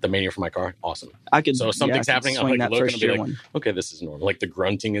the manual for my car. Awesome. I could. So if something's I could happening, I'm swing like that looking first and be year like, one. okay, this is normal. Like the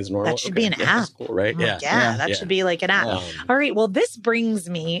grunting is normal. That should be an yeah, that's app. cool, right? Oh, Yeah. that Yeah. should be like an app. Um, All right. Well, this brings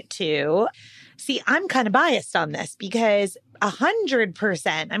me to see, I'm kind of biased on this because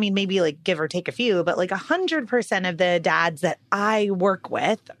 100%, I mean, maybe like give or take a few, but like 100% of the dads that I work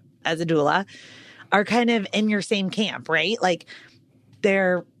with as a doula are kind of in your same camp, right? Like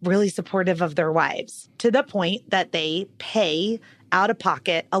they're really supportive of their wives to the point that they pay out of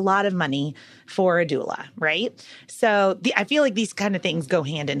pocket a lot of money for a doula, right? So I feel like these kind of things go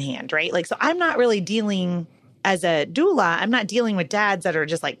hand in hand, right? Like, so I'm not really dealing as a doula, I'm not dealing with dads that are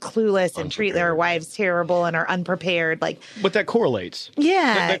just like clueless and treat their wives terrible and are unprepared. Like, But that correlates.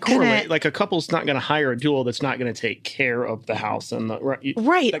 yeah, That correlates. Like a couple's not going to hire a doula that's not going to take care of the house and the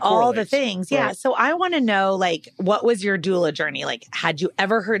right, that all the correlates. things. Yeah. Right. So I want to know, like, what was your doula journey? Like, had you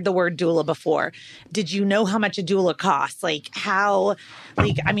ever heard the word doula before? Did you know how much a doula costs? Like, how,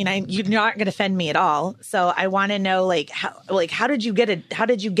 like, I mean, you're not going to offend me at all. So I want to know, like, how did you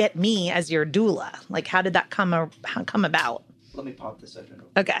get me as your doula? Like, how did that come about? Let me pop this open.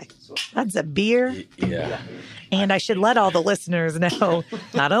 Okay. That's a beer. Yeah. And I should let all the listeners know,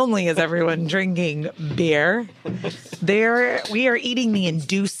 not only is everyone drinking beer, we are eating the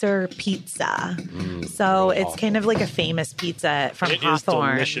Inducer pizza. So it's kind of like a famous pizza from It is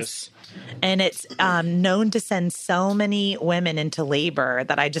Hawthorne. delicious. And it's known to send so many women into labor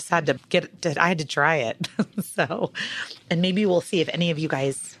that I just had to try it. So, and maybe we'll see if any of you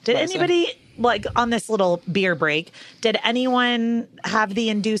guys, did anybody like on this little beer break, did anyone have the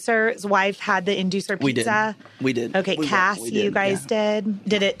inducer's wife had the inducer pizza? We did. Okay, Cass, you guys did.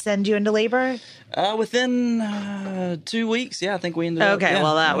 Did it send you into labor? Within 2 weeks, I think we ended up. Okay,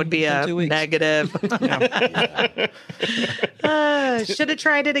 well, that would be a 2 weeks. negative. Should have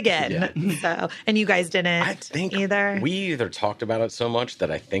tried it again. So, and you guys didn't I think either? we either talked about it so much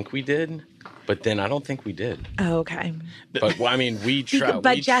that I think we did, but then I don't think we did. Oh, okay. But well, I mean, we tried.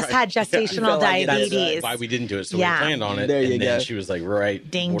 But Jess had gestational diabetes. That's why we didn't do it. So Yeah. we planned on it. There you and then go. she was like, right.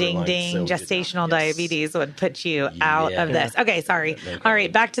 Ding, ding, borderline, ding. so we did not. Gestational Yes. diabetes would put you out of this. Okay, sorry. No All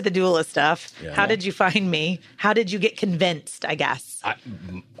right, back to the doula stuff. Yeah. How did you find me? How did you get convinced, I guess?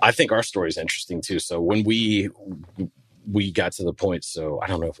 I think our story is interesting too. So when we got to the point, so I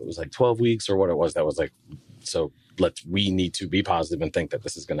don't know if it was like 12 weeks or what it was, that was like, so we need to be positive and think that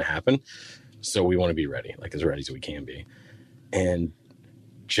this is going to happen. So we want to be ready, like as ready as we can be. And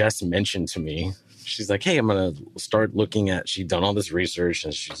Jess mentioned to me, she's like, hey, I'm going to start looking at, she'd done all this research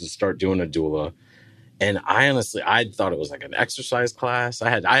and she's going to start doing a doula. And I thought it was like an exercise class. I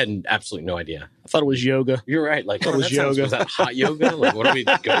had absolutely no idea. I thought it was yoga. You're right. Like, It was yoga. Was that hot yoga? Like, what are we,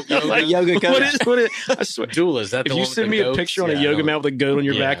 goat yoga? Like yoga coach. What is, I swear. Doula, is that the If you one with send the me a goats? picture on a Yeah, I yoga don't- mat with a goat on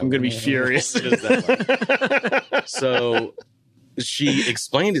your Yeah, back, I'm going to be furious. What is that like? So she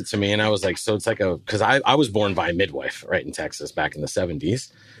explained it to me, and I was like, so it's like because I was born by a midwife, right, in Texas back in the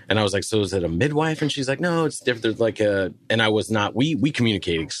 70s. And I was like, so is it a midwife? And she's like, no, it's different. There's like and I was not, we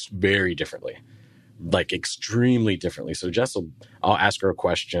communicate very differently, like extremely differently. So I'll ask her a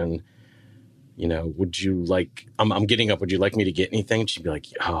question. You know, would you like, I'm getting up. Would you like me to get anything? And she'd be like,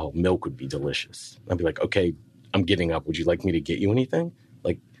 oh, milk would be delicious. I'd be like, okay, I'm getting up. Would you like me to get you anything?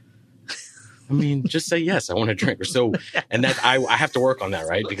 Like, I mean, just say yes. I want to drink. So, and that I have to work on that,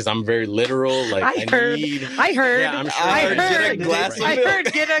 right? Because I'm very literal. Like I heard. Yeah, I'm sure. I I heard. heard. Get a glass of I milk. heard.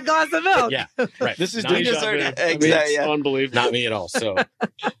 Get a glass of milk. Yeah, right. This is Not deja me. vu. Exactly, It's yeah. unbelievable. Not me at all. So,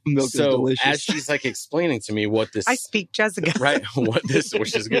 Milk is delicious. as she's like explaining to me what this, I speak Jessica. right,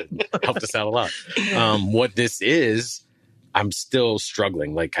 which is good, helped us out a lot. What this is, I'm still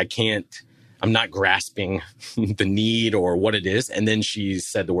struggling. Like I'm not grasping the need or what it is. And then she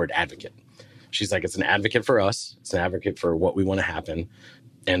said the word advocate. She's like, it's an advocate for us. It's an advocate for what we want to happen.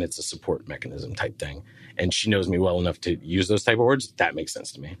 And it's a support mechanism type thing. And she knows me well enough to use those type of words. That makes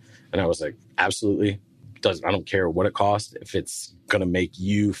sense to me. And I was like, absolutely. I don't care what it costs. If it's going to make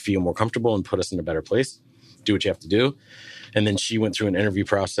you feel more comfortable and put us in a better place, do what you have to do. And then she went through an interview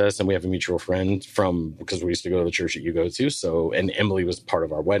process, and we have a mutual friend because we used to go to the church that you go to. So, and Emily was part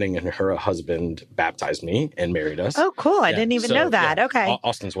of our wedding, and her husband baptized me and married us. Oh, cool. I Yeah. didn't even So, know that. yeah. Okay.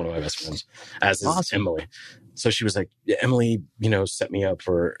 Austin's one of my best friends, as is Awesome. Emily. So she was like, Emily, set me up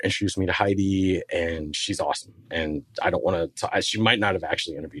introduced me to Heidi, and she's awesome. And I don't want to, she might not have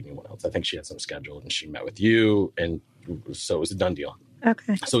actually interviewed anyone else. I think she had some scheduled, and she met with you. And so it was a done deal.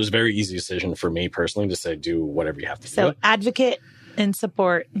 Okay. So it was a very easy decision for me personally to say, do whatever you have to So do. advocate and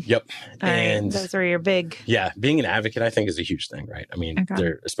support. Yep. All And right. Those are your big. yeah, being an advocate, I think, is a huge thing, right? I mean,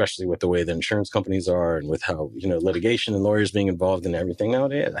 Okay. especially with the way the insurance companies are and with how, litigation and lawyers being involved in everything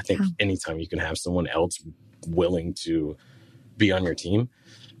nowadays. I think anytime you can have someone else willing to be on your team,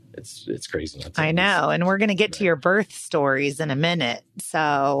 it's crazy. Not to I know. And we're going to get to your birth stories in a minute.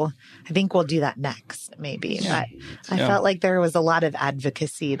 So I think we'll do that next, maybe. But I felt like there was a lot of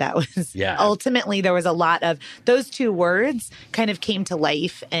advocacy that was ultimately there was a lot of those two words kind of came to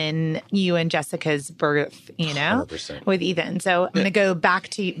life in you and Jessica's birth, 100%. with Ethan. So I'm going to go back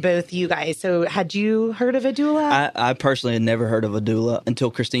to both you guys. So had you heard of a doula? I personally had never heard of a doula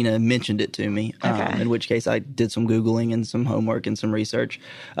until Christina mentioned it to me, Okay. in which case I did some Googling and some homework and some research.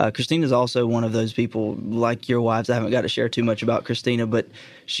 Christina's also one of those people, like your wives. I haven't got to share too much about Christina, but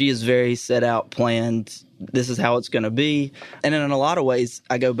she is very set out, planned. This is how it's going to be. And in a lot of ways,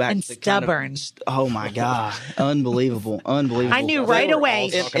 I go back And to stubborn. oh, my God. Unbelievable. I knew right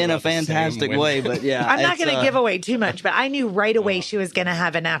away. In a fantastic way, but yeah. I'm not it's, going to give away too much, but I knew right away she was going to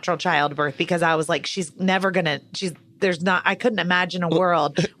have a natural childbirth because I was like, she's never going to, I couldn't imagine a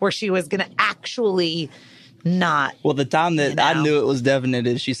world where she was going to actually not. Well, the time that I know. knew it was definite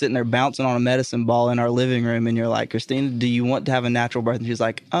is she's sitting there bouncing on a medicine ball in our living room, and you're like, Christina, do you want to have a natural birth? And she's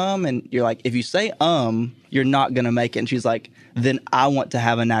like, and you're like, if you say, you're not going to make it. And she's like, then I want to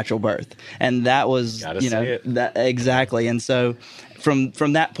have a natural birth. And that was, Gotta say it. that exactly. And so from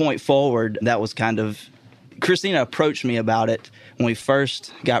that point forward, that was kind of, Christina approached me about it when we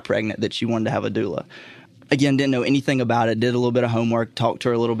first got pregnant, that she wanted to have a doula. Again, didn't know anything about it, did a little bit of homework, talked to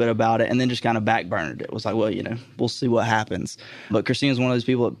her a little bit about it, and then just kind of backburnered it. It was like, well, we'll see what happens. But Christina's one of those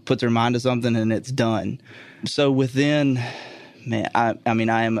people that puts her mind to something and it's done. So within Man, I mean,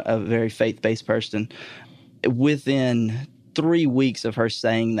 I am a very faith-based person. Within 3 weeks of her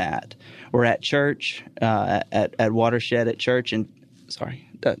saying that, we're at church, at Watershed at church, and sorry.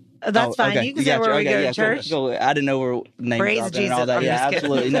 That's fine. Okay. You can say where we go to church. Cool. I didn't know where name Praise Jesus. and all that. I'm Yeah, just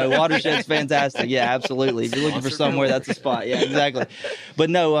kidding. absolutely. No, Watershed's fantastic. Yeah, absolutely. If you're looking for somewhere, that's the spot. Yeah, exactly.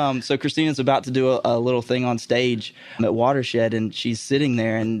 But no, so Christina's about to do a little thing on stage at Watershed, and she's sitting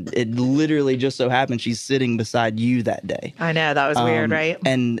there, and it literally just so happened she's sitting beside you that day. I know, that was weird, right?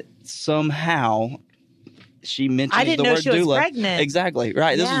 And somehow she mentioned I didn't the know word she was doula. pregnant. Exactly.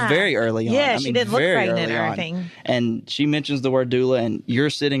 Right. This was very early on. Yeah, I she mean, didn't look very pregnant early or on. anything. And she mentions the word doula, and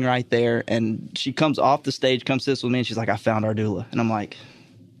you're sitting right there, and she comes off the stage, comes sits with me, and she's like, I found our doula. And I'm like,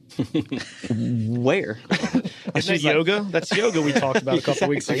 where? Isn't that yoga? That's yoga we talked about a couple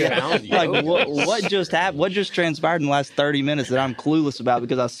weeks ago. Like, what just happened? What just transpired in the last 30 minutes that I'm clueless about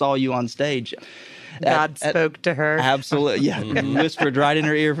because I saw you on stage? God spoke to her. Absolutely, yeah. Whispered right in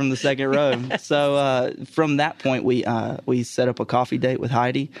her ear from the second row. So from that point, we set up a coffee date with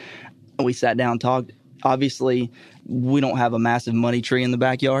Heidi. We sat down and talked. Obviously, we don't have a massive money tree in the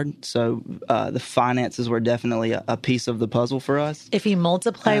backyard, so the finances were definitely a piece of the puzzle for us. If you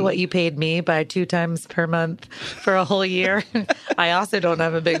multiply what you paid me by 2 times per month for a whole year, I also don't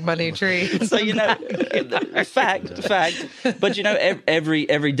have a big money tree. So, fact. But,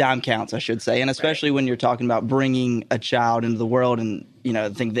 every dime counts, I should say. And especially when you're talking about bringing a child into the world. And, I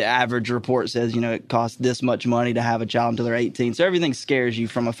think the average report says, it costs this much money to have a child until they're 18. So everything scares you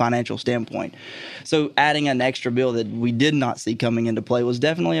from a financial standpoint. So adding an extra bill that we did not see coming into play was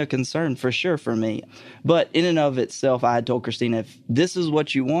definitely a concern for sure for me. But in and of itself, I had told Christina, if this is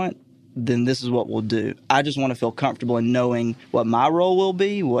what you want, then this is what we'll do. I just want to feel comfortable in knowing what my role will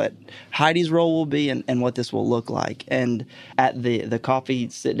be, what Heidi's role will be, and what this will look like. And at the coffee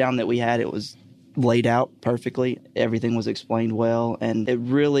sit down that we had, it was laid out perfectly. Everything was explained well. And it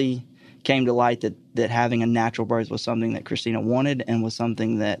really came to light that having a natural birth was something that Christina wanted and was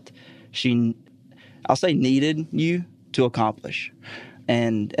something that she, I'll say, needed you to accomplish.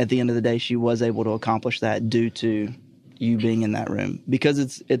 And at the end of the day, she was able to accomplish that due to you being in that room, because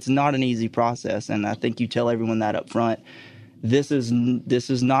it's not an easy process. And I think you tell everyone that up front. This is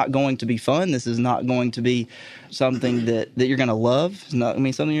not going to be fun. This is not going to be something that you're going to love. It's not,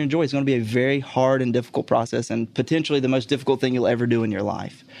 something you enjoy. It's going to be a very hard and difficult process, and potentially the most difficult thing you'll ever do in your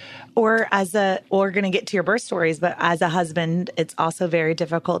life. Or we're going to get to your birth stories, but as a husband, it's also very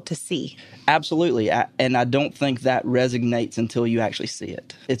difficult to see. Absolutely. And I don't think that resonates until you actually see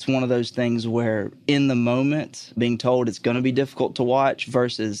it. It's one of those things where in the moment, being told it's going to be difficult to watch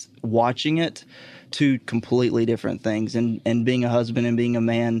versus watching it, two completely different things. And being a husband and being a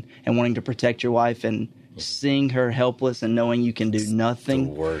man and wanting to protect your wife and seeing her helpless and knowing you can do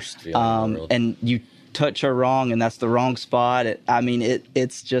nothing. The worst feeling in the world. And you touch her wrong and that's the wrong spot.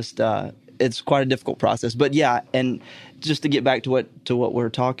 It's just it's quite a difficult process. But yeah, and just to get back to what we're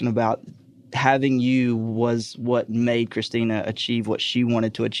talking about, having you was what made Christina achieve what she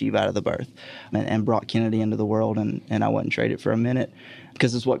wanted to achieve out of the birth, and brought Kennedy into the world, and I wouldn't trade it for a minute,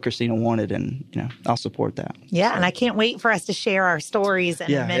 because it's what Christina wanted, and I'll support that. Yeah, and I can't wait for us to share our stories in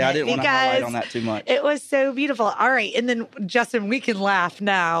a minute. Yeah, I didn't want to highlight on that too much. It was so beautiful. All right, and then Justin, we can laugh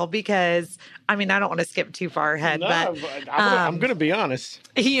now because I don't want to skip too far ahead, but I'm going to be honest.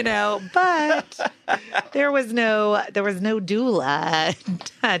 But there was no doula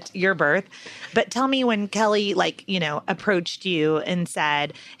at your birth. But tell me, when Kelly, approached you and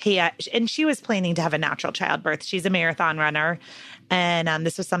said, hey, and she was planning to have a natural childbirth. She's a marathon runner. And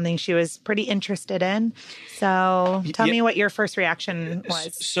this was something she was pretty interested in. So tell me what your first reaction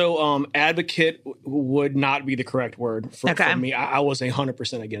was. So advocate would not be the correct word for me. I was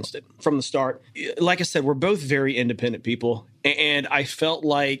 100% against it from the start. Like I said, we're both very independent people. And I felt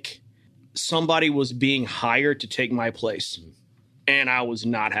like somebody was being hired to take my place. And I was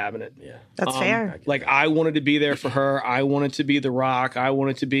not having it. Yeah, that's fair. I wanted to be there for her. I wanted to be the rock. I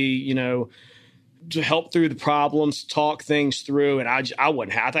wanted to be, to help through the problems, talk things through. And I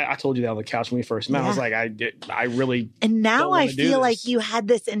wouldn't have. I told you that on the couch when we first met. Yeah. I was like, I really. And now I feel like you had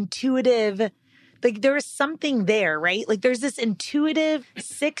this intuitive, there was something there, right? There's this intuitive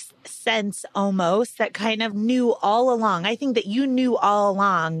sixth sense almost that kind of knew all along. I think that you knew all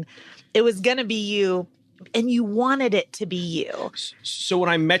along it was going to be you. And you wanted it to be you. So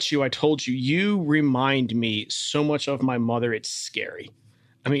when I met you, I told you, you remind me so much of my mother. It's scary.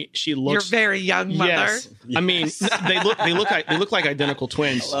 She looks. Your very young mother. Yes. They look like identical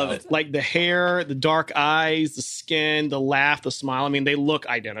twins. I love it. Like the hair, the dark eyes, the skin, the laugh, the smile. They look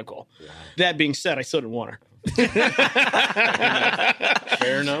identical. Wow. That being said, I still didn't want her. Fair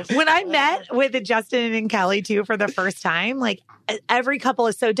enough. When I met with Justin and Kelly too for the first time, like every couple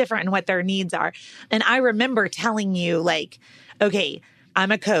is so different in what their needs are. And I remember telling you like, okay,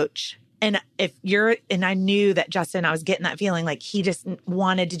 I'm a coach. And I knew that Justin, I was getting that feeling like he just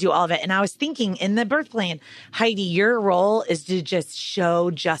wanted to do all of it. And I was thinking in the birth plan, Heidi, your role is to just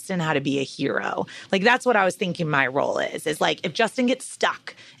show Justin how to be a hero. Like that's what I was thinking my role is like if Justin gets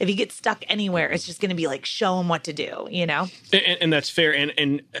stuck, if he gets stuck anywhere, it's just going to be like, show him what to do, you know? And that's fair.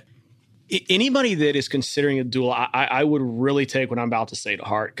 And anybody that is considering a doula, I would really take what I'm about to say to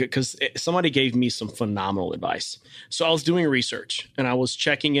heart because somebody gave me some phenomenal advice. So I was doing research and I was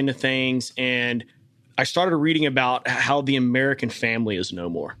checking into things and I started reading about how the American family is no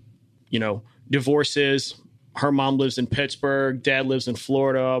more. You know, divorces, her mom lives in Pittsburgh, dad lives in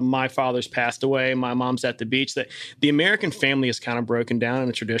Florida, my father's passed away, my mom's at the beach. That the American family is kind of broken down in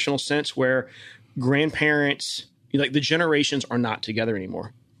a traditional sense where grandparents, like the generations are not together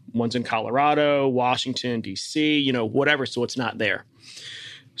anymore. One's in Colorado, Washington, D.C., you know, whatever. So it's not there.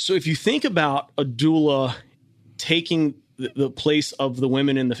 So if you think about a doula taking the place of the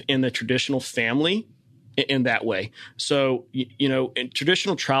women in the traditional family in that way. So, you know, in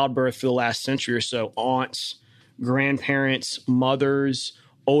traditional childbirth for the last century or so, aunts, grandparents, mothers,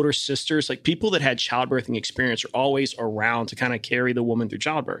 older sisters, like people that had childbirthing experience are always around to kind of carry the woman through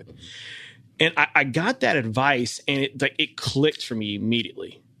childbirth. And I got that advice and it clicked for me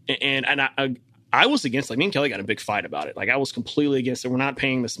immediately. And I was against, like me and Kelly got in a big fight about it. Like I was completely against it. We're not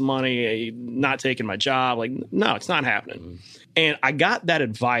paying this money, not taking my job. Like, no, it's not happening. Mm-hmm. And I got that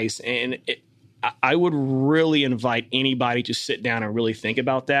advice and I would really invite anybody to sit down and really think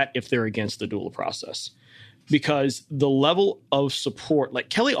about that if they're against the doula process. Because the level of support, like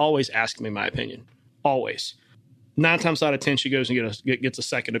Kelly always asks me my opinion, always. 9 times out of 10, she goes and gets a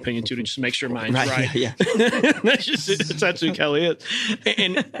second opinion too to just make sure mine's right. Yeah. That's who Kelly is.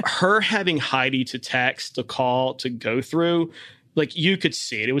 And her having Heidi to text, to call, to go through, like you could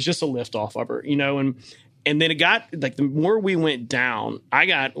see it. It was just a lift off of her, you know. And then it got like the more we went down, I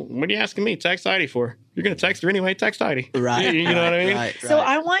got, what are you asking me? Text Heidi for? You're going to text her anyway. Text Heidi. Right. You know what I mean? Right. So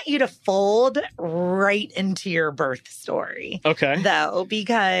I want you to fold right into your birth story. Okay. Though,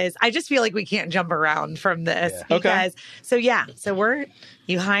 because I just feel like we can't jump around from this. Yeah. Because, so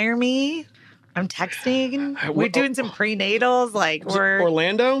you hire me. I'm texting. We're doing some prenatals. Like we're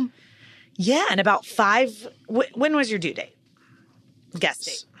Orlando? Yeah. And about 5, when was your due date? Guess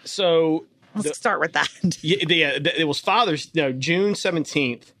date. So let's start with that. Yeah, it was June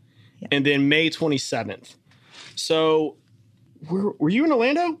 17th. Yeah. And then May 27th. So were you in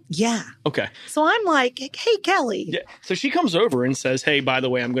Orlando? Yeah. Okay. So I'm like, hey, Kelly. Yeah. So she comes over and says, hey, by the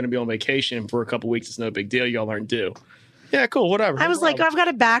way, I'm going to be on vacation for a couple weeks. It's no big deal. Y'all aren't due. Yeah, cool. Whatever. I was like, I've got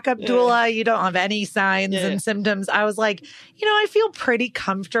a backup doula. You don't have any signs and symptoms. I was like, I feel pretty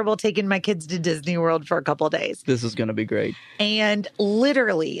comfortable taking my kids to Disney World for a couple of days. This is going to be great. And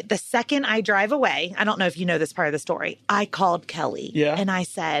literally the second I drive away, I don't know if you know this part of the story, I called Kelly. Yeah. And I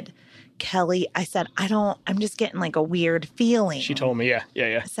said, Kelly, I'm just getting like a weird feeling. She told me, yeah.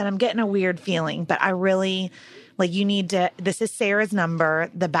 I said, I'm getting a weird feeling, but I really, like, you need to, this is Sarah's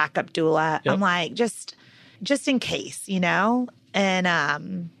number, the backup doula. Yep. I'm like, just in case, And,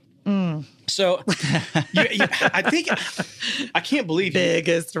 So, I think, I can't believe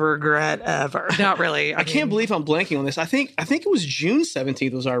biggest regret ever. Not really. I can't believe I'm blanking on this. I think it was June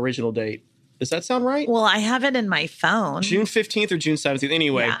 17th was our original date. Does that sound right? Well, I have it in my phone. June 15th or June 17th.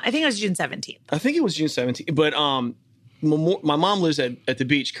 Anyway. Yeah, I think it was June 17th. I think it was June 17th. But my mom lives at the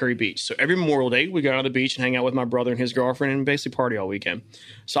beach, Curry Beach. So every Memorial Day, we go on the beach and hang out with my brother and his girlfriend and basically party all weekend.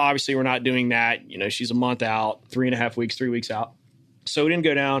 So obviously we're not doing that. She's a month out, 3.5 weeks, 3 weeks out. So we didn't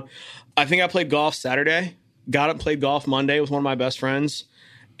go down. I think I played golf Saturday. Got up, played golf Monday with one of my best friends.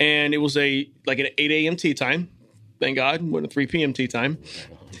 And it was an 8 a.m. tee time. Thank God. Wasn't a 3 p.m. tee time.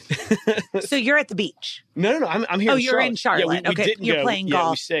 So you're at the beach? No. I'm here. Oh, you're in Charlotte. Yeah, we okay, you're playing golf.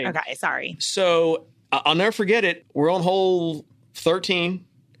 Yeah, we stayed. Okay, sorry. So I'll never forget it. We're on hole 13,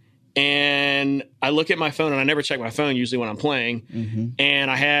 and I look at my phone, and I never check my phone usually when I'm playing. Mm-hmm. And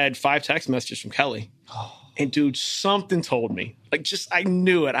I had 5 text messages from Kelly. And dude, something told me. I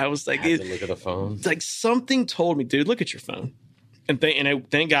knew it. I was like, I had to look at the phone. Like something told me, dude, look at your phone. And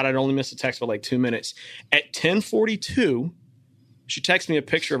thank God I'd only missed a text for like 2 minutes. At 10:42. She texted me a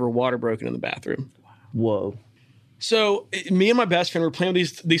picture of her water broken in the bathroom. Whoa. So me and my best friend were playing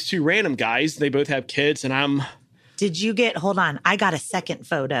with these 2 random guys. They both have kids, and hold on. I got a second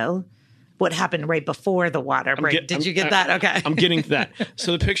photo. What happened right before the water break? Did you get that? Okay. I'm getting to that.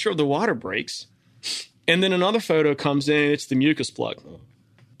 So the picture of the water breaks. And then another photo comes in, and it's the mucus plug.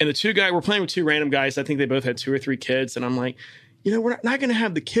 And we're playing with two random guys. I think they both had 2 or 3 kids. And I'm like, we're not going to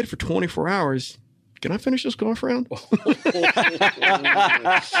have the kid for 24 hours. Can I finish this golf round?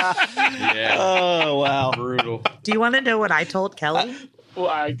 Yeah. Oh, wow. Brutal. Do you want to know what I told Kelly?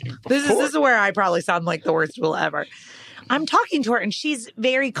 This is where I probably sound like the worst will ever. I'm talking to her and she's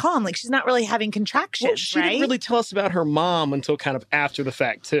very calm. Like she's not really having contractions, Well, she right? didn't really tell us about her mom until kind of after the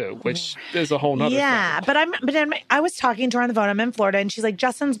fact too, which is a whole nother thing. But I was talking to her on the phone. I'm in Florida and she's like,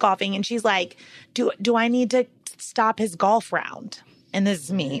 Justin's golfing. And she's like, do I need to stop his golf round? And this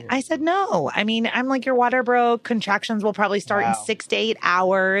is me. I said, no. I mean, I'm like, your water broke. Contractions will probably start in 6 to 8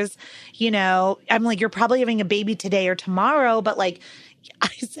 hours. I'm like, you're probably having a baby today or tomorrow, but like, I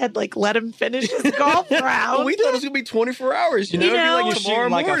said, like, let him finish his golf round. Well, we thought it was going to be 24 hours, You know? It'd be You're tomorrow shooting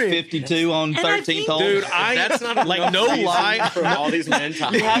like morning. a 52 on And I 13th think- hole. Dude, That's not like, no lie. from all these men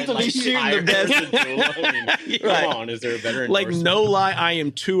talking. You have to be shooting the best. Come on, is there a better Like, endorsement? no lie, I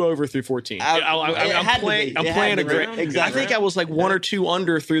am 2 over through 14. I'm playing a great. Exactly. I think I was like 1 or 2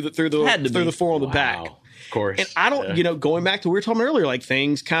 under through the 4 on the back. Of course. And I don't, going back to what we were talking earlier, like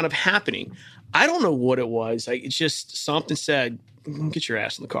things kind of happening. I don't know what it was. Like, it's just something said, get your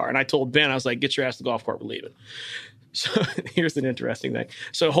ass in the car. And I told Ben, I was like, get your ass in the golf cart, we're leaving. So here's an interesting thing.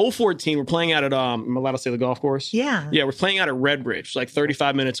 So hole 14, we're playing out at, I'm allowed to say the golf course? Yeah. Yeah, we're playing out at Redbridge, like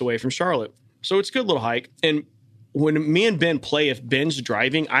 35 minutes away from Charlotte. So it's a good little hike. And when me and Ben play, if Ben's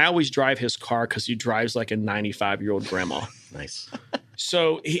driving, I always drive his car because he drives like a 95-year-old grandma. Nice.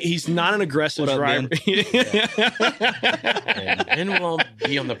 So he's not an aggressive What up, driver. And we'll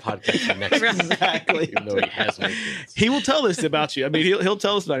be on the podcast next week. Exactly. Even though he has made things. He will tell this about you. I mean, he'll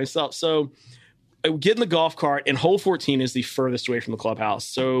tell us about himself. So get in the golf cart, and hole 14 is the furthest away from the clubhouse.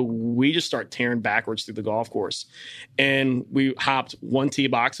 So we just start tearing backwards through the golf course. And we hopped 1 tee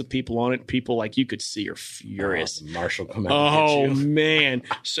box with people on it. People, like, you could see are furious. Marshall come out Oh, and get you. man.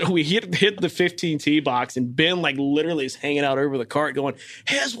 So we hit the 15 tee box, and Ben, like, literally is hanging out over the cart going,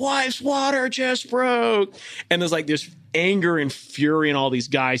 his wife's water just broke. And there's, like, this anger and fury, and all these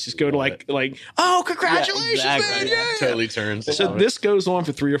guys just go to, like, oh, congratulations, Yeah, exactly. man. Yeah. Totally turns. So this goes on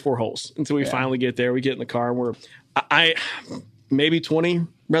for 3 or 4 holes until we finally get there. We get in the car, and we're maybe 20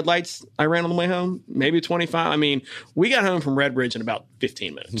 red lights I ran on the way home, maybe 25. I mean, we got home from Redbridge in about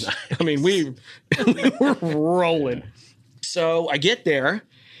 15 minutes. I mean, we were rolling. So I get there.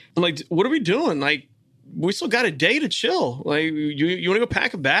 I'm like, what are we doing? Like, we still got a day to chill. Like, you want to go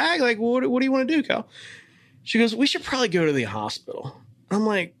pack a bag? Like, what do you want to do, Cal? She goes, we should probably go to the hospital. I'm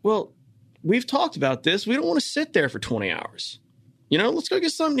like, well, we've talked about this. We don't want to sit there for 20 hours. Let's go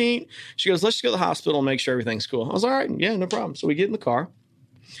get something to eat. She goes, let's just go to the hospital and make sure everything's cool. I was all right. Yeah, no problem. So we get in the car,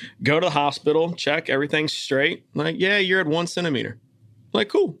 go to the hospital, check everything's straight. Like, yeah, you're at 1 centimeter. Like,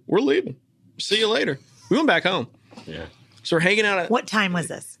 cool. We're leaving. See you later. We went back home. Yeah. So we're hanging out. What time was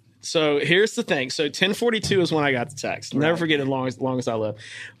this? So here's the thing. So 10:42 is when I got the text. Never forget it as long as I live.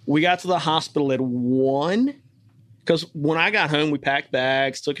 We got to the hospital at 1 because when I got home, we packed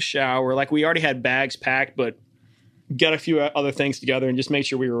bags, took a shower. Like, we already had bags packed, but got a few other things together and just made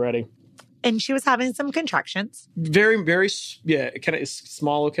sure we were ready. And she was having some contractions. Very, very, kind of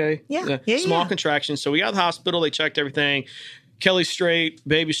small, okay? Yeah. Small contractions. So we got to the hospital. They checked everything. Kelly's straight,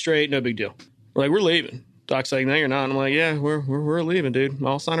 baby's straight, no big deal. We're like, we're leaving. Doc's like, no, you're not. And I'm like, yeah, we're leaving, dude.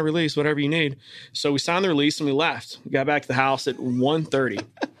 I'll sign a release, whatever you need. So we signed the release and we left. We got back to the house at 1:30.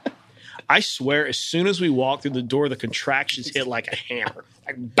 I swear, as soon as we walked through the door, the contractions hit like a hammer.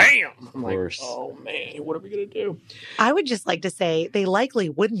 Like, bam! I'm like, oh, man, what are we going to do? I would just like to say they likely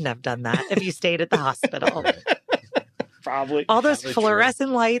wouldn't have done that if you stayed at the hospital. Probably. All those Probably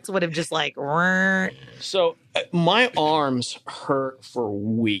fluorescent lights would have just like, So my arms hurt for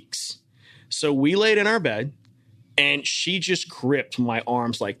weeks. So we laid in our bed, and she just gripped my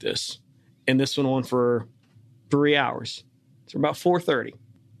arms like this. And this went on for 3 hours. So about 4:30.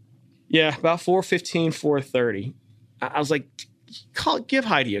 Yeah, about 4:15, 4:30. I was like, give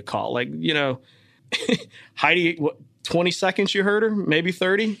Heidi a call. Like, Heidi, what, 20 seconds you heard her? Maybe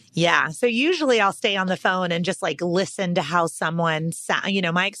 30? yeah. So usually I'll stay on the phone and just like listen to how someone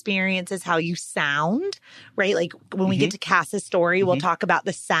my experience is how you sound, right? Like when we get to Cass's story, we'll talk about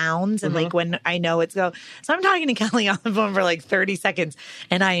the sounds and like when I know it's go. So I'm talking to Kelly on the phone for like 30 seconds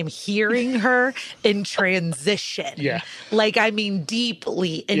and I am hearing her in transition. Yeah. Like, I mean,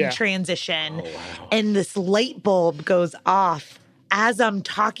 deeply in transition. Oh, wow. And this light bulb goes off as I'm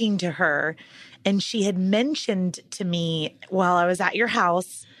talking to her. And she had mentioned to me while I was at your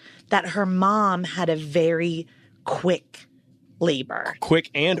house that her mom had a very quick labor. Quick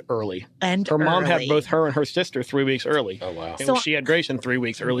and early. And her mom had early. both her and her sister 3 weeks early. Oh, wow. And So- she had Grayson 3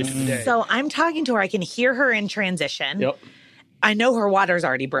 weeks early today. So I'm talking to her. I can hear her in transition. Yep. I know her water's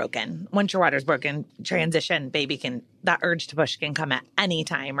already broken. Once your water's broken, transition, that urge to push can come at any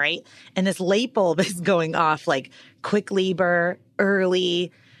time, right? And this light bulb is going off like quick labor,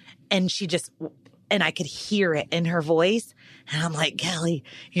 early. And and I could hear it in her voice. And I'm like, Kelly,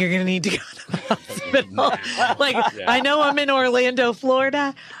 you're going to need to go to the hospital. I know I'm in Orlando,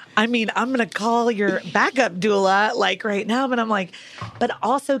 Florida. I mean, I'm going to call your backup doula like right now, but I'm like, but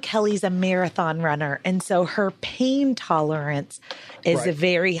also Kelly's a marathon runner. And so her pain tolerance is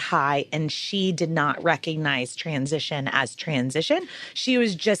very high. And she did not recognize transition as transition. She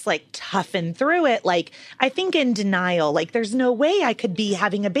was just like toughing through it. Like, I think in denial, like there's no way I could be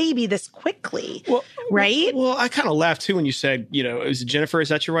having a baby this quickly. Right? Well, I kind of laughed too when you said, was it Jennifer? Is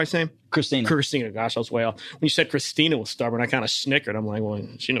that your wife's name? Christina. Gosh, I was way off. When you said Christina was stubborn, I kind of snickered. I'm like, well,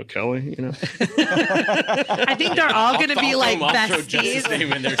 she know Kelly, I think they're all going to be like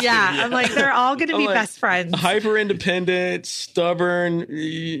besties. Yeah, I'm like, they're all going to be best friends. Hyper independent, stubborn.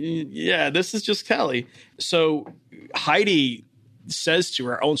 Yeah, this is just Kelly. So Heidi says to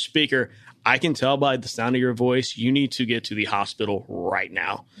her own speaker, I can tell by the sound of your voice, you need to get to the hospital right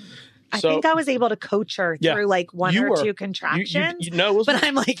now. I think I was able to coach her through like one or two contractions. But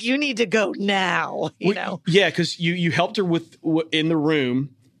I'm like, you need to go now, you know? Yeah, because you helped her with in the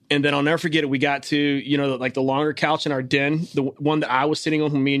room. And then I'll never forget it. We got to, like the longer couch in our den, the one that I was sitting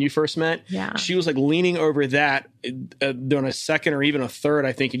on when me and you first met. Yeah. She was like leaning over that during a second or even a third,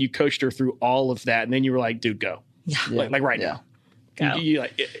 I think. And you coached her through all of that. And then you were like, dude, go. Yeah. Like right now. Go.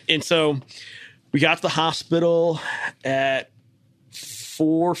 And so we got to the hospital at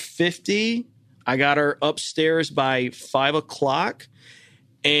 4:50. I got her upstairs by 5:00.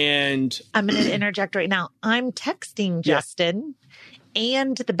 And I'm going to interject right now. I'm texting Justin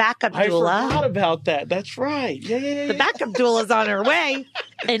and the backup doula. I forgot about that. That's right. Yeah. The backup doula is on her way.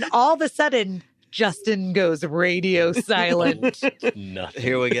 And all of a sudden, Justin goes radio silent. Nothing.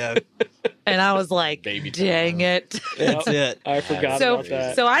 Here we go. And I was like, dang it. That's it. I forgot about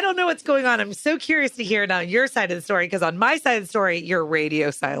that. So I don't know what's going on. I'm so curious to hear now your side of the story, because on my side of the story, you're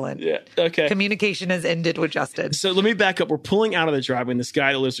radio silent. Yeah. Okay. Communication has ended with Justin. So let me back up. We're pulling out of the driveway, and this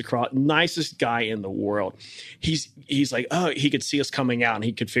guy that lives across, nicest guy in the world. He's like, oh, he could see us coming out, and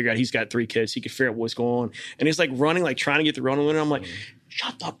he could figure out, he's got 3 kids. He could figure out what's going on. And he's like running, like trying to get the running window. I'm like,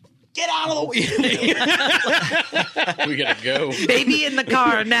 shut up. Get out of the way. We gotta go. Baby in the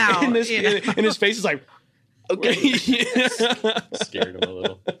car now. And his face is like, okay. Scared him a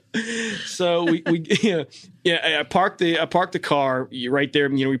little. So I parked the car right there.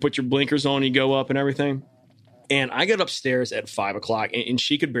 We put your blinkers on, you go up and everything. And I got upstairs at 5:00 and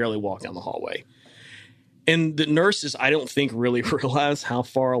she could barely walk down the hallway. And the nurses, I don't think, really realized how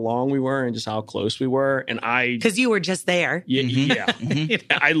far along we were and just how close we were. And because you were just there. Yeah.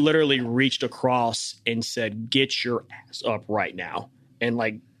 I literally reached across and said, get your ass up right now. And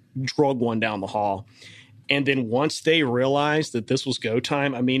like drug one down the hall. And then once they realized that this was go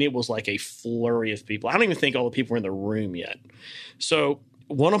time, I mean, it was like a flurry of people. I don't even think all the people were in the room yet. So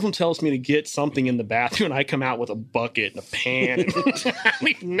one of them tells me to get something in the bathroom, and I come out with a bucket and a pan.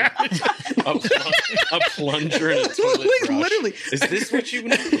 A plunger and a toilet brush. Literally. Is this what you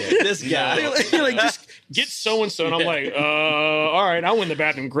need? This guy. They're like, just get so-and-so. And I'm like, all right. I went in the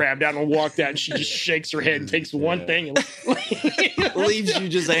bathroom, grabbed out, and walked out. And she just shakes her head and takes one thing and leaves you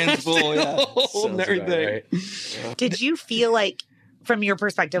just hands full. And everything. Right. Did you feel like, from your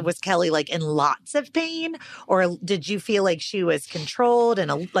perspective, was Kelly like in lots of pain, or did you feel like she was controlled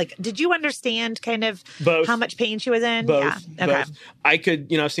and did you understand kind of both, how much pain she was in? Both. Yeah. Okay. Both. I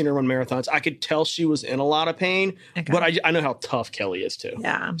could, I've seen her run marathons. I could tell she was in a lot of pain, but I know how tough Kelly is too.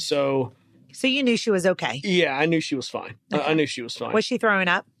 Yeah. So you knew she was okay. Yeah, I knew she was fine. Okay. I knew she was fine. Was she throwing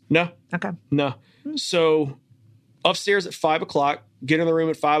up? No. Okay. No. So upstairs at 5:00, get in the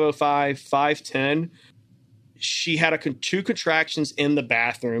room at 5:05, 5:10. She had 2 contractions in the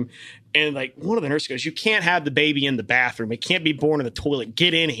bathroom. And like one of the nurses goes, you can't have the baby in the bathroom. It can't be born in the toilet.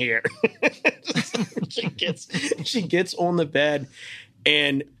 Get in here. She gets on the bed,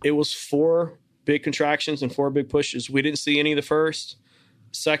 and it was 4 big contractions and 4 big pushes. We didn't see any of the first.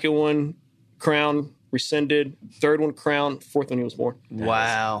 Second one, crown, rescinded. Third one, crown. Fourth one, he was born.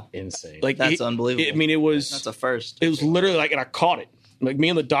 Wow. Insane. Like that's unbelievable. That's a first. It was literally like, and I caught it. Like me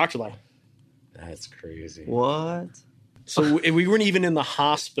and the doctor, like, that's crazy. What? So we weren't even in the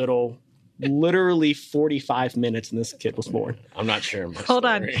hospital. Literally 45 minutes, and this kid was born. I'm not sure. Hold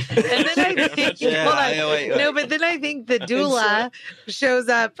on. And then I think, Wait. No, but then I think the doula shows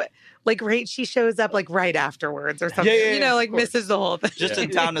up Like, right, she shows up like right afterwards or something. Yeah, you know, like of course. misses the whole thing. Just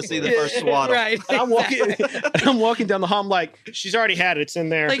in time to see the first swaddle. Right. And I'm walking down the hall. I'm like, she's already had it. It's in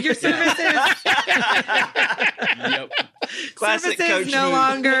there. Like your services. Yep. Classic services coach no move.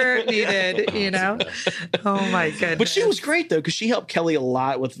 longer needed, you know? Oh my goodness. But she was great though, because she helped Kelly a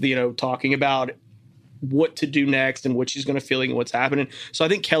lot with talking about what to do next and what she's going to feel and what's happening. So I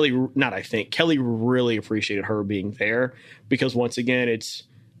think Kelly really appreciated her being there, because once again, it's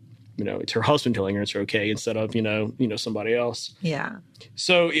her husband telling her it's okay instead of somebody else. Yeah.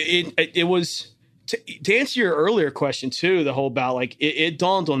 So it was to answer your earlier question too, the whole about like it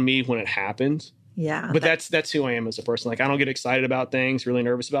dawned on me when it happened. Yeah. But that's who I am as a person. Like, I don't get excited about things, really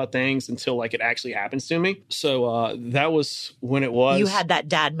nervous about things until like it actually happens to me. So that was when it was. You had that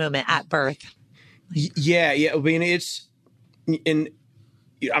dad moment at birth. Yeah. I mean,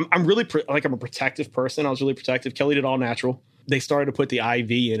 I'm really I'm a protective person. I was really protective. Kelly did all natural. They started to put the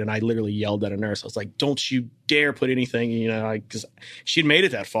IV in, and I literally yelled at a nurse. I was like, "Don't you dare put anything," because she'd made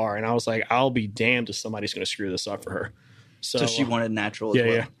it that far, and I was like, "I'll be damned if somebody's going to screw this up for her." So she wanted natural as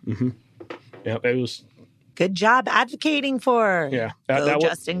well. Yeah. Mm-hmm. Yeah, it was. Good job advocating for her. Yeah, Go,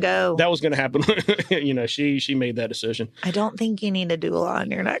 Justin, go. That was going to happen. She made that decision. I don't think you need a doula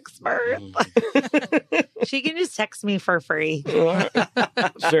on your next birth. She can just text me for free for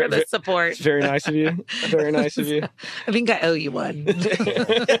the support. Very nice of you. Very nice of you. I think I owe you one.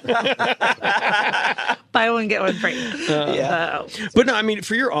 Buy one, get one free. Yeah. But no, I mean,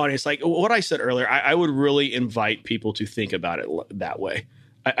 for your audience, like what I said earlier, I would really invite people to think about it that way.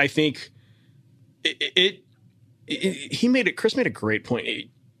 I think Chris made a great point.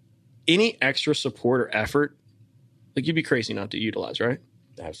 Any extra support or effort, like you'd be crazy not to utilize, right?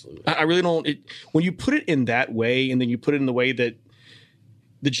 Absolutely. I really don't. When you put it in that way, and then you put it in the way that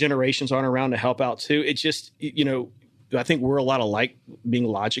the generations aren't around to help out too, it just, I think we're a lot of being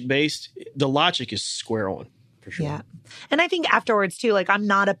logic based. The logic is square on. For sure. Yeah. And I think afterwards too, like I'm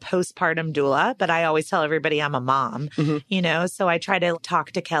not a postpartum doula, but I always tell everybody I'm a mom, so I try to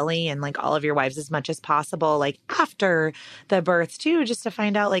talk to Kelly and like all of your wives as much as possible, like after the birth too, just to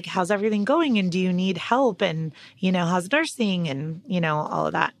find out like, how's everything going? And do you need help? And, how's nursing and, all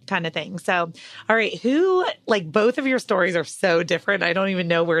of that kind of thing. So, all right. Both of your stories are so different. I don't even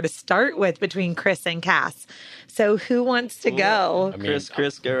know where to start with between Chris and Cass. So who wants to go? I mean,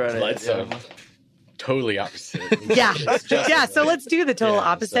 Chris, go right ahead. Totally opposite. Yeah. Yeah. So let's do the total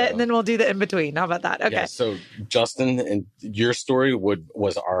opposite and then we'll do the in between. How about that? Okay. Yeah, so Justin, and your story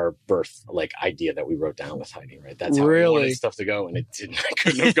was our birth idea that we wrote down with Heidi, right? That's how we wanted stuff to go, and it didn't. I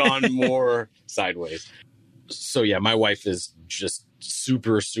couldn't have gone more sideways. So yeah, my wife is just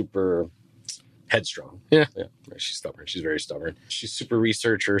super, super headstrong. Yeah. She's stubborn. She's very stubborn. She's super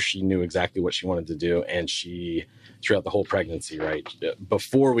researcher. She knew exactly what she wanted to do, and she, throughout the whole pregnancy, right?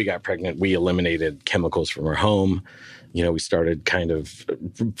 Before we got pregnant, we eliminated chemicals from our home. We started kind of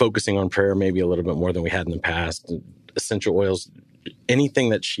focusing on prayer maybe a little bit more than we had in the past. Essential oils, anything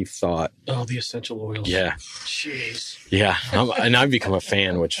that she thought. Oh, the essential oils. Yeah. Jeez. Yeah. And I've become a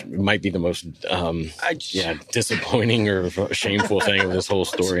fan, which might be the most disappointing or shameful thing of this whole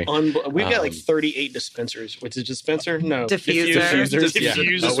story. We've got 38 dispensers. What's a dispenser? No. Diffusers.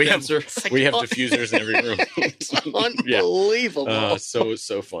 Yeah. We have diffusers in every room. It's unbelievable.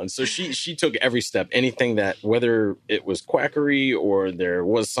 So fun. So she took every step. Anything that, whether it was quackery or there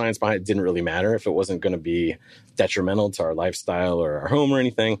was science behind it, didn't really matter. If it wasn't going to be detrimental to our lifestyle or our home or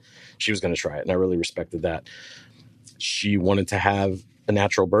anything, she was going to try it. And I really respected that. She wanted to have a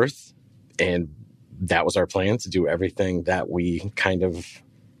natural birth, and that was our plan, to do everything that we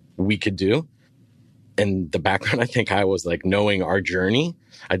could do. And the background, I think I was knowing our journey,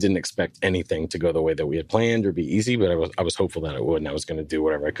 I didn't expect anything to go the way that we had planned or be easy, but I was hopeful that it would, and I was going to do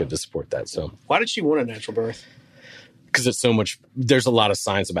whatever I could to support that. So why did she want a natural birth? Because it's so much, there's a lot of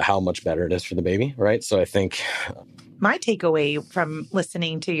science about how much better it is for the baby, right? So I think my takeaway from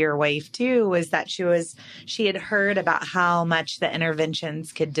listening to your wife too was that she had heard about how much the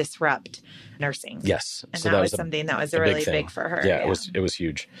interventions could disrupt nursing. Yes. And so that was something that was really big for her. Yeah, it was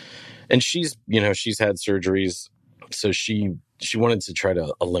huge. And she's had surgeries. So she wanted to try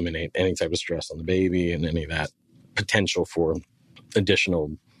to eliminate any type of stress on the baby and any of that potential for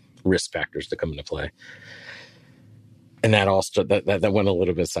additional risk factors to come into play. And that also that went a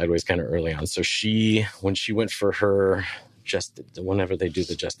little bit sideways kind of early on. So when she went for her whenever they do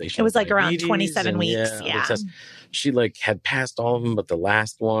the gestation, it was around 27 weeks. Yeah. She had passed all of them, but the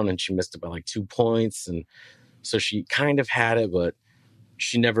last one, and she missed it by 2 points. And so she kind of had it, but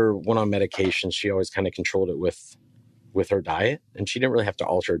she never went on medication. She always kind of controlled it with her diet, and she didn't really have to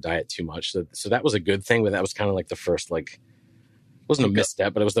alter her diet too much. So that was a good thing, but that was kind of the first wasn't a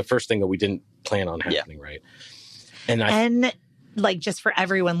misstep, but it was the first thing that we didn't plan on happening, right? And like, just for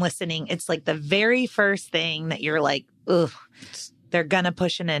everyone listening, it's like the very first thing that you're like, ugh, they're going to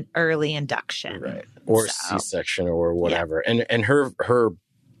push in an early induction. Right. Or C-section or whatever. Yeah. And her,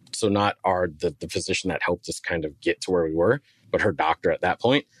 so not the physician that helped us kind of get to where we were, but her doctor at that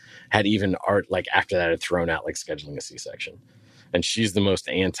point had even after that had thrown out like scheduling a C-section. And she's the most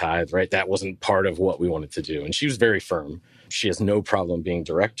anti, right? That wasn't part of what we wanted to do. And she was very firm. She has no problem being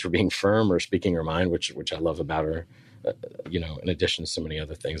direct or being firm or speaking her mind, which I love about her, in addition to so many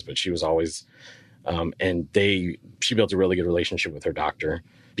other things. But she was always, she built a really good relationship with her doctor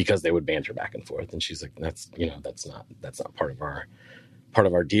because they would banter back and forth. And she's like, that's not part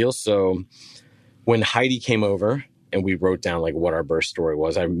of our deal. So when Heidi came over and we wrote down like what our birth story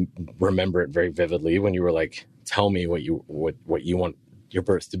was, I remember it very vividly when you were like, tell me what you want your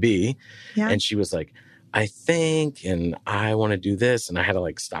birth to be. Yeah. And she was like, I think, and I want to do this. And I had to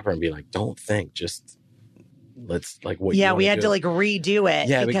like stop her and be like, don't think, just let's like what you want we to had do. to like redo it.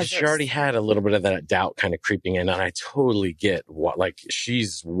 Yeah, because she already had a little bit of that doubt kind of creeping in. And I totally get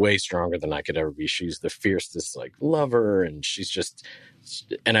she's way stronger than I could ever be. She's the fiercest like lover, and she's just,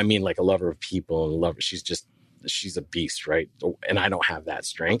 and I mean like a lover of people and she's a beast, right? And I don't have that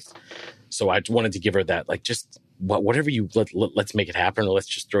strength. So I wanted to give her that, like, just whatever let's make it happen, or let's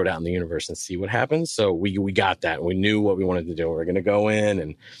just throw it out in the universe and see what happens. So we got that. We knew what we wanted to do. We were going to go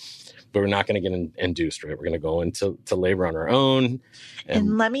in, but we're not going to get induced, right? We're going to go into labor on our own.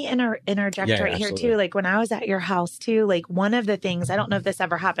 And let me interject here too. Like when I was at your house too, like one of the things, I don't know if this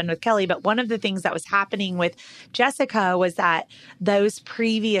ever happened with Kelly, but one of the things that was happening with Jessica was that those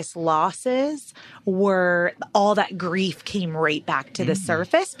previous losses were, all that grief came right back to the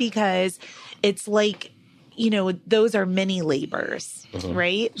surface, because it's like, those are mini labors,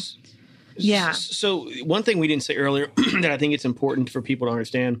 right? Yeah. So one thing we didn't say earlier that I think it's important for people to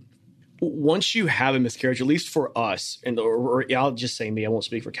understand, once you have a miscarriage, at least for us, or I'll just say me, I won't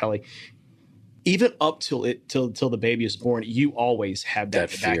speak for Kelly, even up till the baby is born, you always have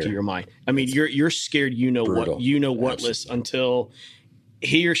that in the back of your mind. I mean, you're scared, whatless until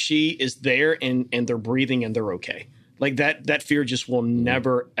he or she is there and they're breathing and they're okay. Like that fear just will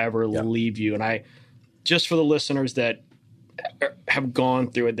never, ever leave you. And I, just for the listeners that have gone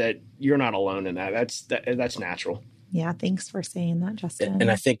through it, that you're not alone in that. That's natural. Yeah, thanks for saying that, Justin. And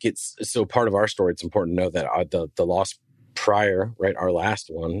I think it's so part of our story. It's important to know that the loss prior, right, our last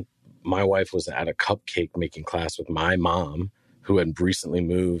one, my wife was at a cupcake making class with my mom, who had recently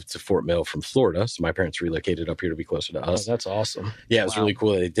moved to Fort Mill from Florida. So my parents relocated up here to be closer to us. Oh, that's awesome. Yeah, it was really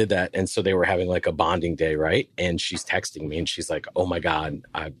cool that they did that. And so they were having like a bonding day, right? And she's texting me and she's like, oh my God,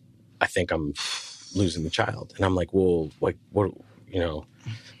 I think I'm losing the child. And I'm like, well, like, what,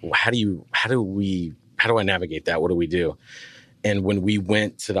 how do I navigate that? What do we do? And when we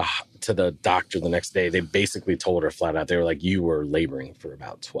went to the doctor the next day, they basically told her flat out, they were like, you were laboring for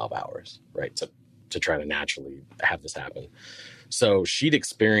about 12 hours, right? To try to naturally have this happen. So she'd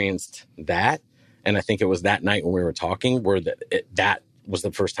experienced that. And I think it was that night when we were talking where that was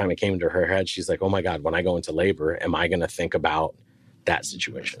the first time it came into her head. She's like, oh my God, when I go into labor, am I going to think about that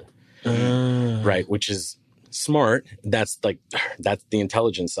situation? Right. Which is smart. That's the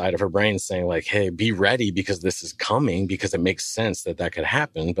intelligence side of her brain saying like, hey, be ready because this is coming, because it makes sense that could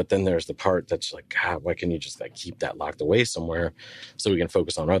happen. But then there's the part that's like, God, why can't you just like keep that locked away somewhere so we can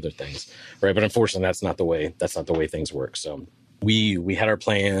focus on other things? Right. But unfortunately, that's not the way things work. So we had our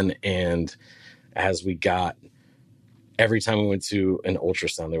plan. And as we got, every time we went to an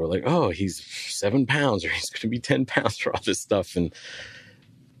ultrasound, they were like, oh, he's 7 pounds or he's going to be 10 pounds for all this stuff. And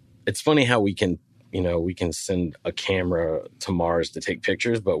it's funny how we can send a camera to Mars to take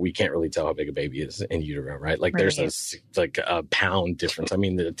pictures, but we can't really tell how big a baby is in utero, right? Like there's a pound difference. I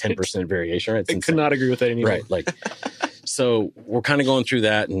mean, the 10% variation, right? I could not agree with that anymore. Right. Like, so we're kind of going through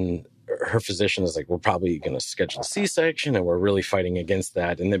that, and her physician is like, we're probably going to schedule a C-section, and we're really fighting against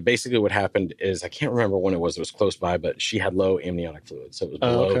that. And then basically what happened is, I can't remember when it was close by, but she had low amniotic fluid. So it was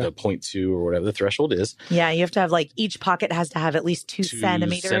below the 0.2 or whatever the threshold is. Yeah. You have to have like, each pocket has to have at least 2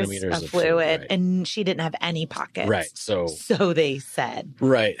 centimeters of fluid. Right. And she didn't have any pockets. Right. So they said.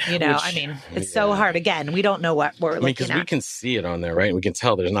 Right. It's so hard. Again, we don't know what we're looking at. Because we can see it on there, right? We can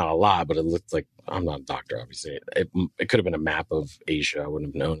tell there's not a lot, but it looked like, I'm not a doctor, obviously. It could have been a map of Asia. I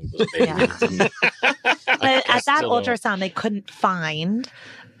wouldn't have known it was a baby. Yeah. But at that ultrasound, they couldn't find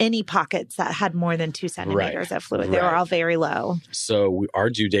any pockets that had more than 2 centimeters of fluid. They were all very low. So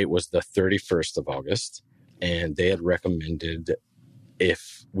our due date was the 31st of August, and they had recommended,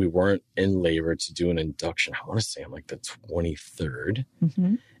 if we weren't in labor, to do an induction. I want to say on like the 23rd.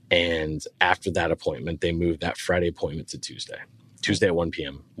 Mm-hmm. And after that appointment, they moved that Friday appointment to Tuesday. Tuesday at 1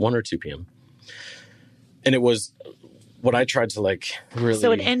 p.m., 1 or 2 p.m. And it was what I tried to like really.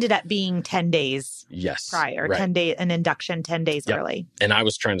 So it ended up being 10 days prior, right. 10 day, an induction 10 days early. And I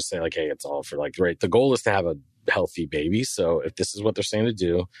was trying to say like, hey, it's all for like, right. The goal is to have a healthy baby. So if this is what they're saying to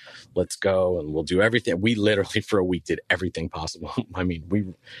do, let's go and we'll do everything. We literally for a week did everything possible. I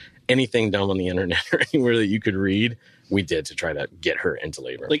mean, anything done on the internet or anywhere that you could read, we did to try to get her into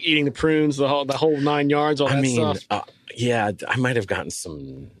labor. Like eating the prunes, the whole 9 yards, all that stuff. Yeah, I might have gotten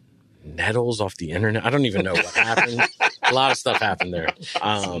some nettles off the internet. I don't even know what happened. A lot of stuff happened there.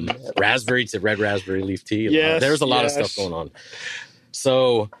 Red raspberry leaf tea. There's a lot of stuff going on.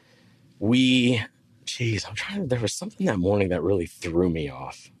 So there was something that morning that really threw me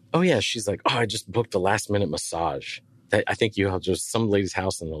off. Oh yeah, she's like, I just booked a last minute massage. I think you have just some lady's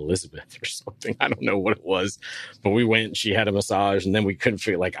house in Elizabeth or something. I don't know what it was, but we went. She had a massage, and then we couldn't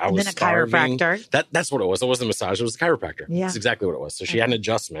figure. Like I was starving. Chiropractor. That's what it was. It wasn't a massage. It was a chiropractor. Yeah, that's exactly what it was. So she had an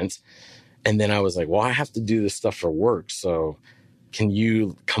adjustment, and then I was like, well, I have to do this stuff for work. So can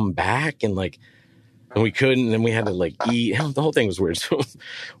you come back and like? And we couldn't. And then we had to like eat. The whole thing was weird. So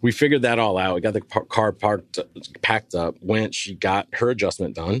we figured that all out. We got the car packed up. She got her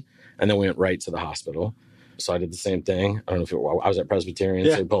adjustment done, and then we went right to the hospital. So I did the same thing. I don't know if I was at Presbyterian.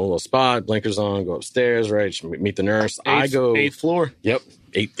 So we put a little spot, blinkers on, go upstairs, right? Meet the nurse. I go 8th floor. Yep.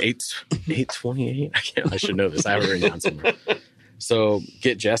 828. I should know this. I have it written down somewhere. So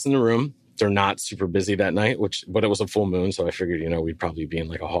get Jess in the room. They're not super busy that night, but it was a full moon. So I figured, we'd probably be in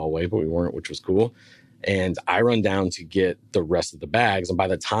like a hallway, but we weren't, which was cool. And I run down to get the rest of the bags. And by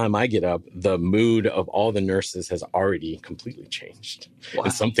the time I get up, the mood of all the nurses has already completely changed. Wow.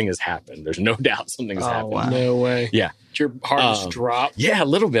 And something has happened. There's no doubt something has happened. Wow. No way. Yeah. Did your heart just drop? Yeah, a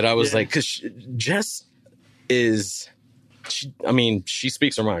little bit. I was like, because Jess she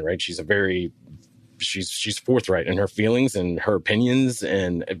speaks her mind, right? She's forthright in her feelings and her opinions,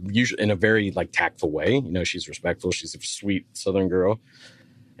 and usually in a very like tactful way. She's respectful. She's a sweet Southern girl.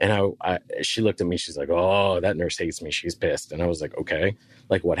 And she looked at me. She's like, oh, that nurse hates me. She's pissed. And I was like, okay,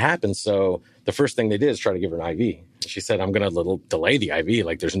 like what happened? So the first thing they did is try to give her an IV. She said, I'm going to delay the IV.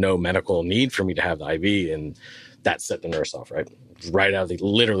 Like there's no medical need for me to have the IV. And that set the nurse off, right? Right out of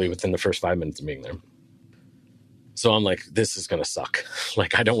literally within the first 5 minutes of being there. So I'm like, this is going to suck.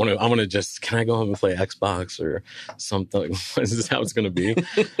 Like, I don't want to, I want to just, can I go home and play Xbox or something? This is how it's going to be.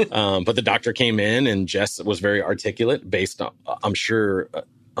 But the doctor came in and Jess was very articulate based on, I'm sure,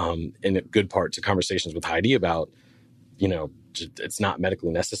 in a good part to conversations with Heidi about, it's not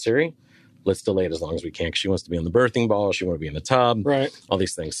medically necessary. Let's delay it as long as we can. Because she wants to be on the birthing ball. She wants to be in the tub. Right. All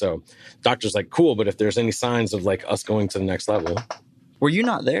these things. So doctor's like, cool. But if there's any signs of like us going to the next level. Were you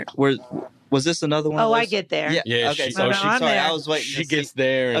not there? Was this another one? Oh, I get there. Yeah. Okay. Sorry, I was waiting. She gets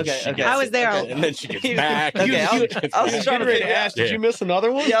there. And Okay. I was there. And then she gets back. Okay. I was trying to ask, did you miss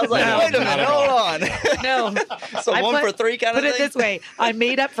another one? Yeah, I was like, wait a minute, hold on. No. So one for three kind of thing? Put it this way. I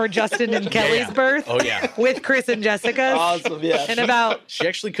made up for Justin and Kelly's birth. Oh, yeah. With Chris and Jessica's. Awesome, yeah. She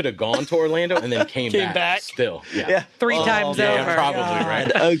actually could have gone to Orlando and then came back. Still. Yeah. 3 times over. Yeah, probably,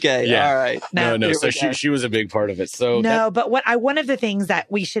 right? Okay, yeah. All right. No. So she was a big part of it. So but one of the things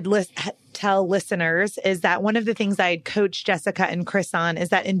that we should tell listeners is that one of the things I had coached Jessica and Chris on is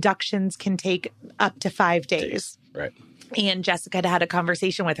that inductions can take up to 5 days. Right. And Jessica had a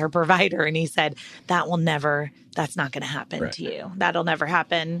conversation with her provider and he said, that's not going to happen to you. That'll never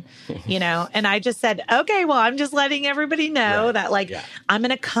happen, And I just said, okay, well, I'm just letting everybody know that I'm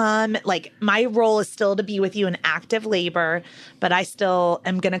going to come, like my role is still to be with you in active labor, but I still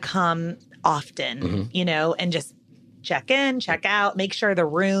am going to come often, and just check in, check out, make sure the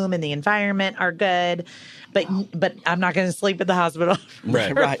room and the environment are good. But I'm not going to sleep at the hospital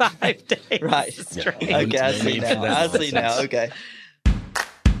for 5 days. Right. Straight. Yeah. Okay, I see now. Okay.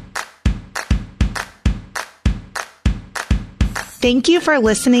 Thank you for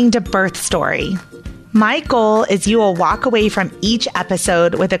listening to Birth Story. My goal is you will walk away from each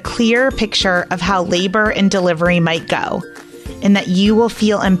episode with a clear picture of how labor and delivery might go, and that you will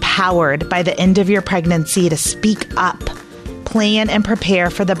feel empowered by the end of your pregnancy to speak up, plan, and prepare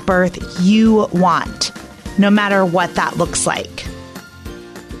for the birth you want, no matter what that looks like.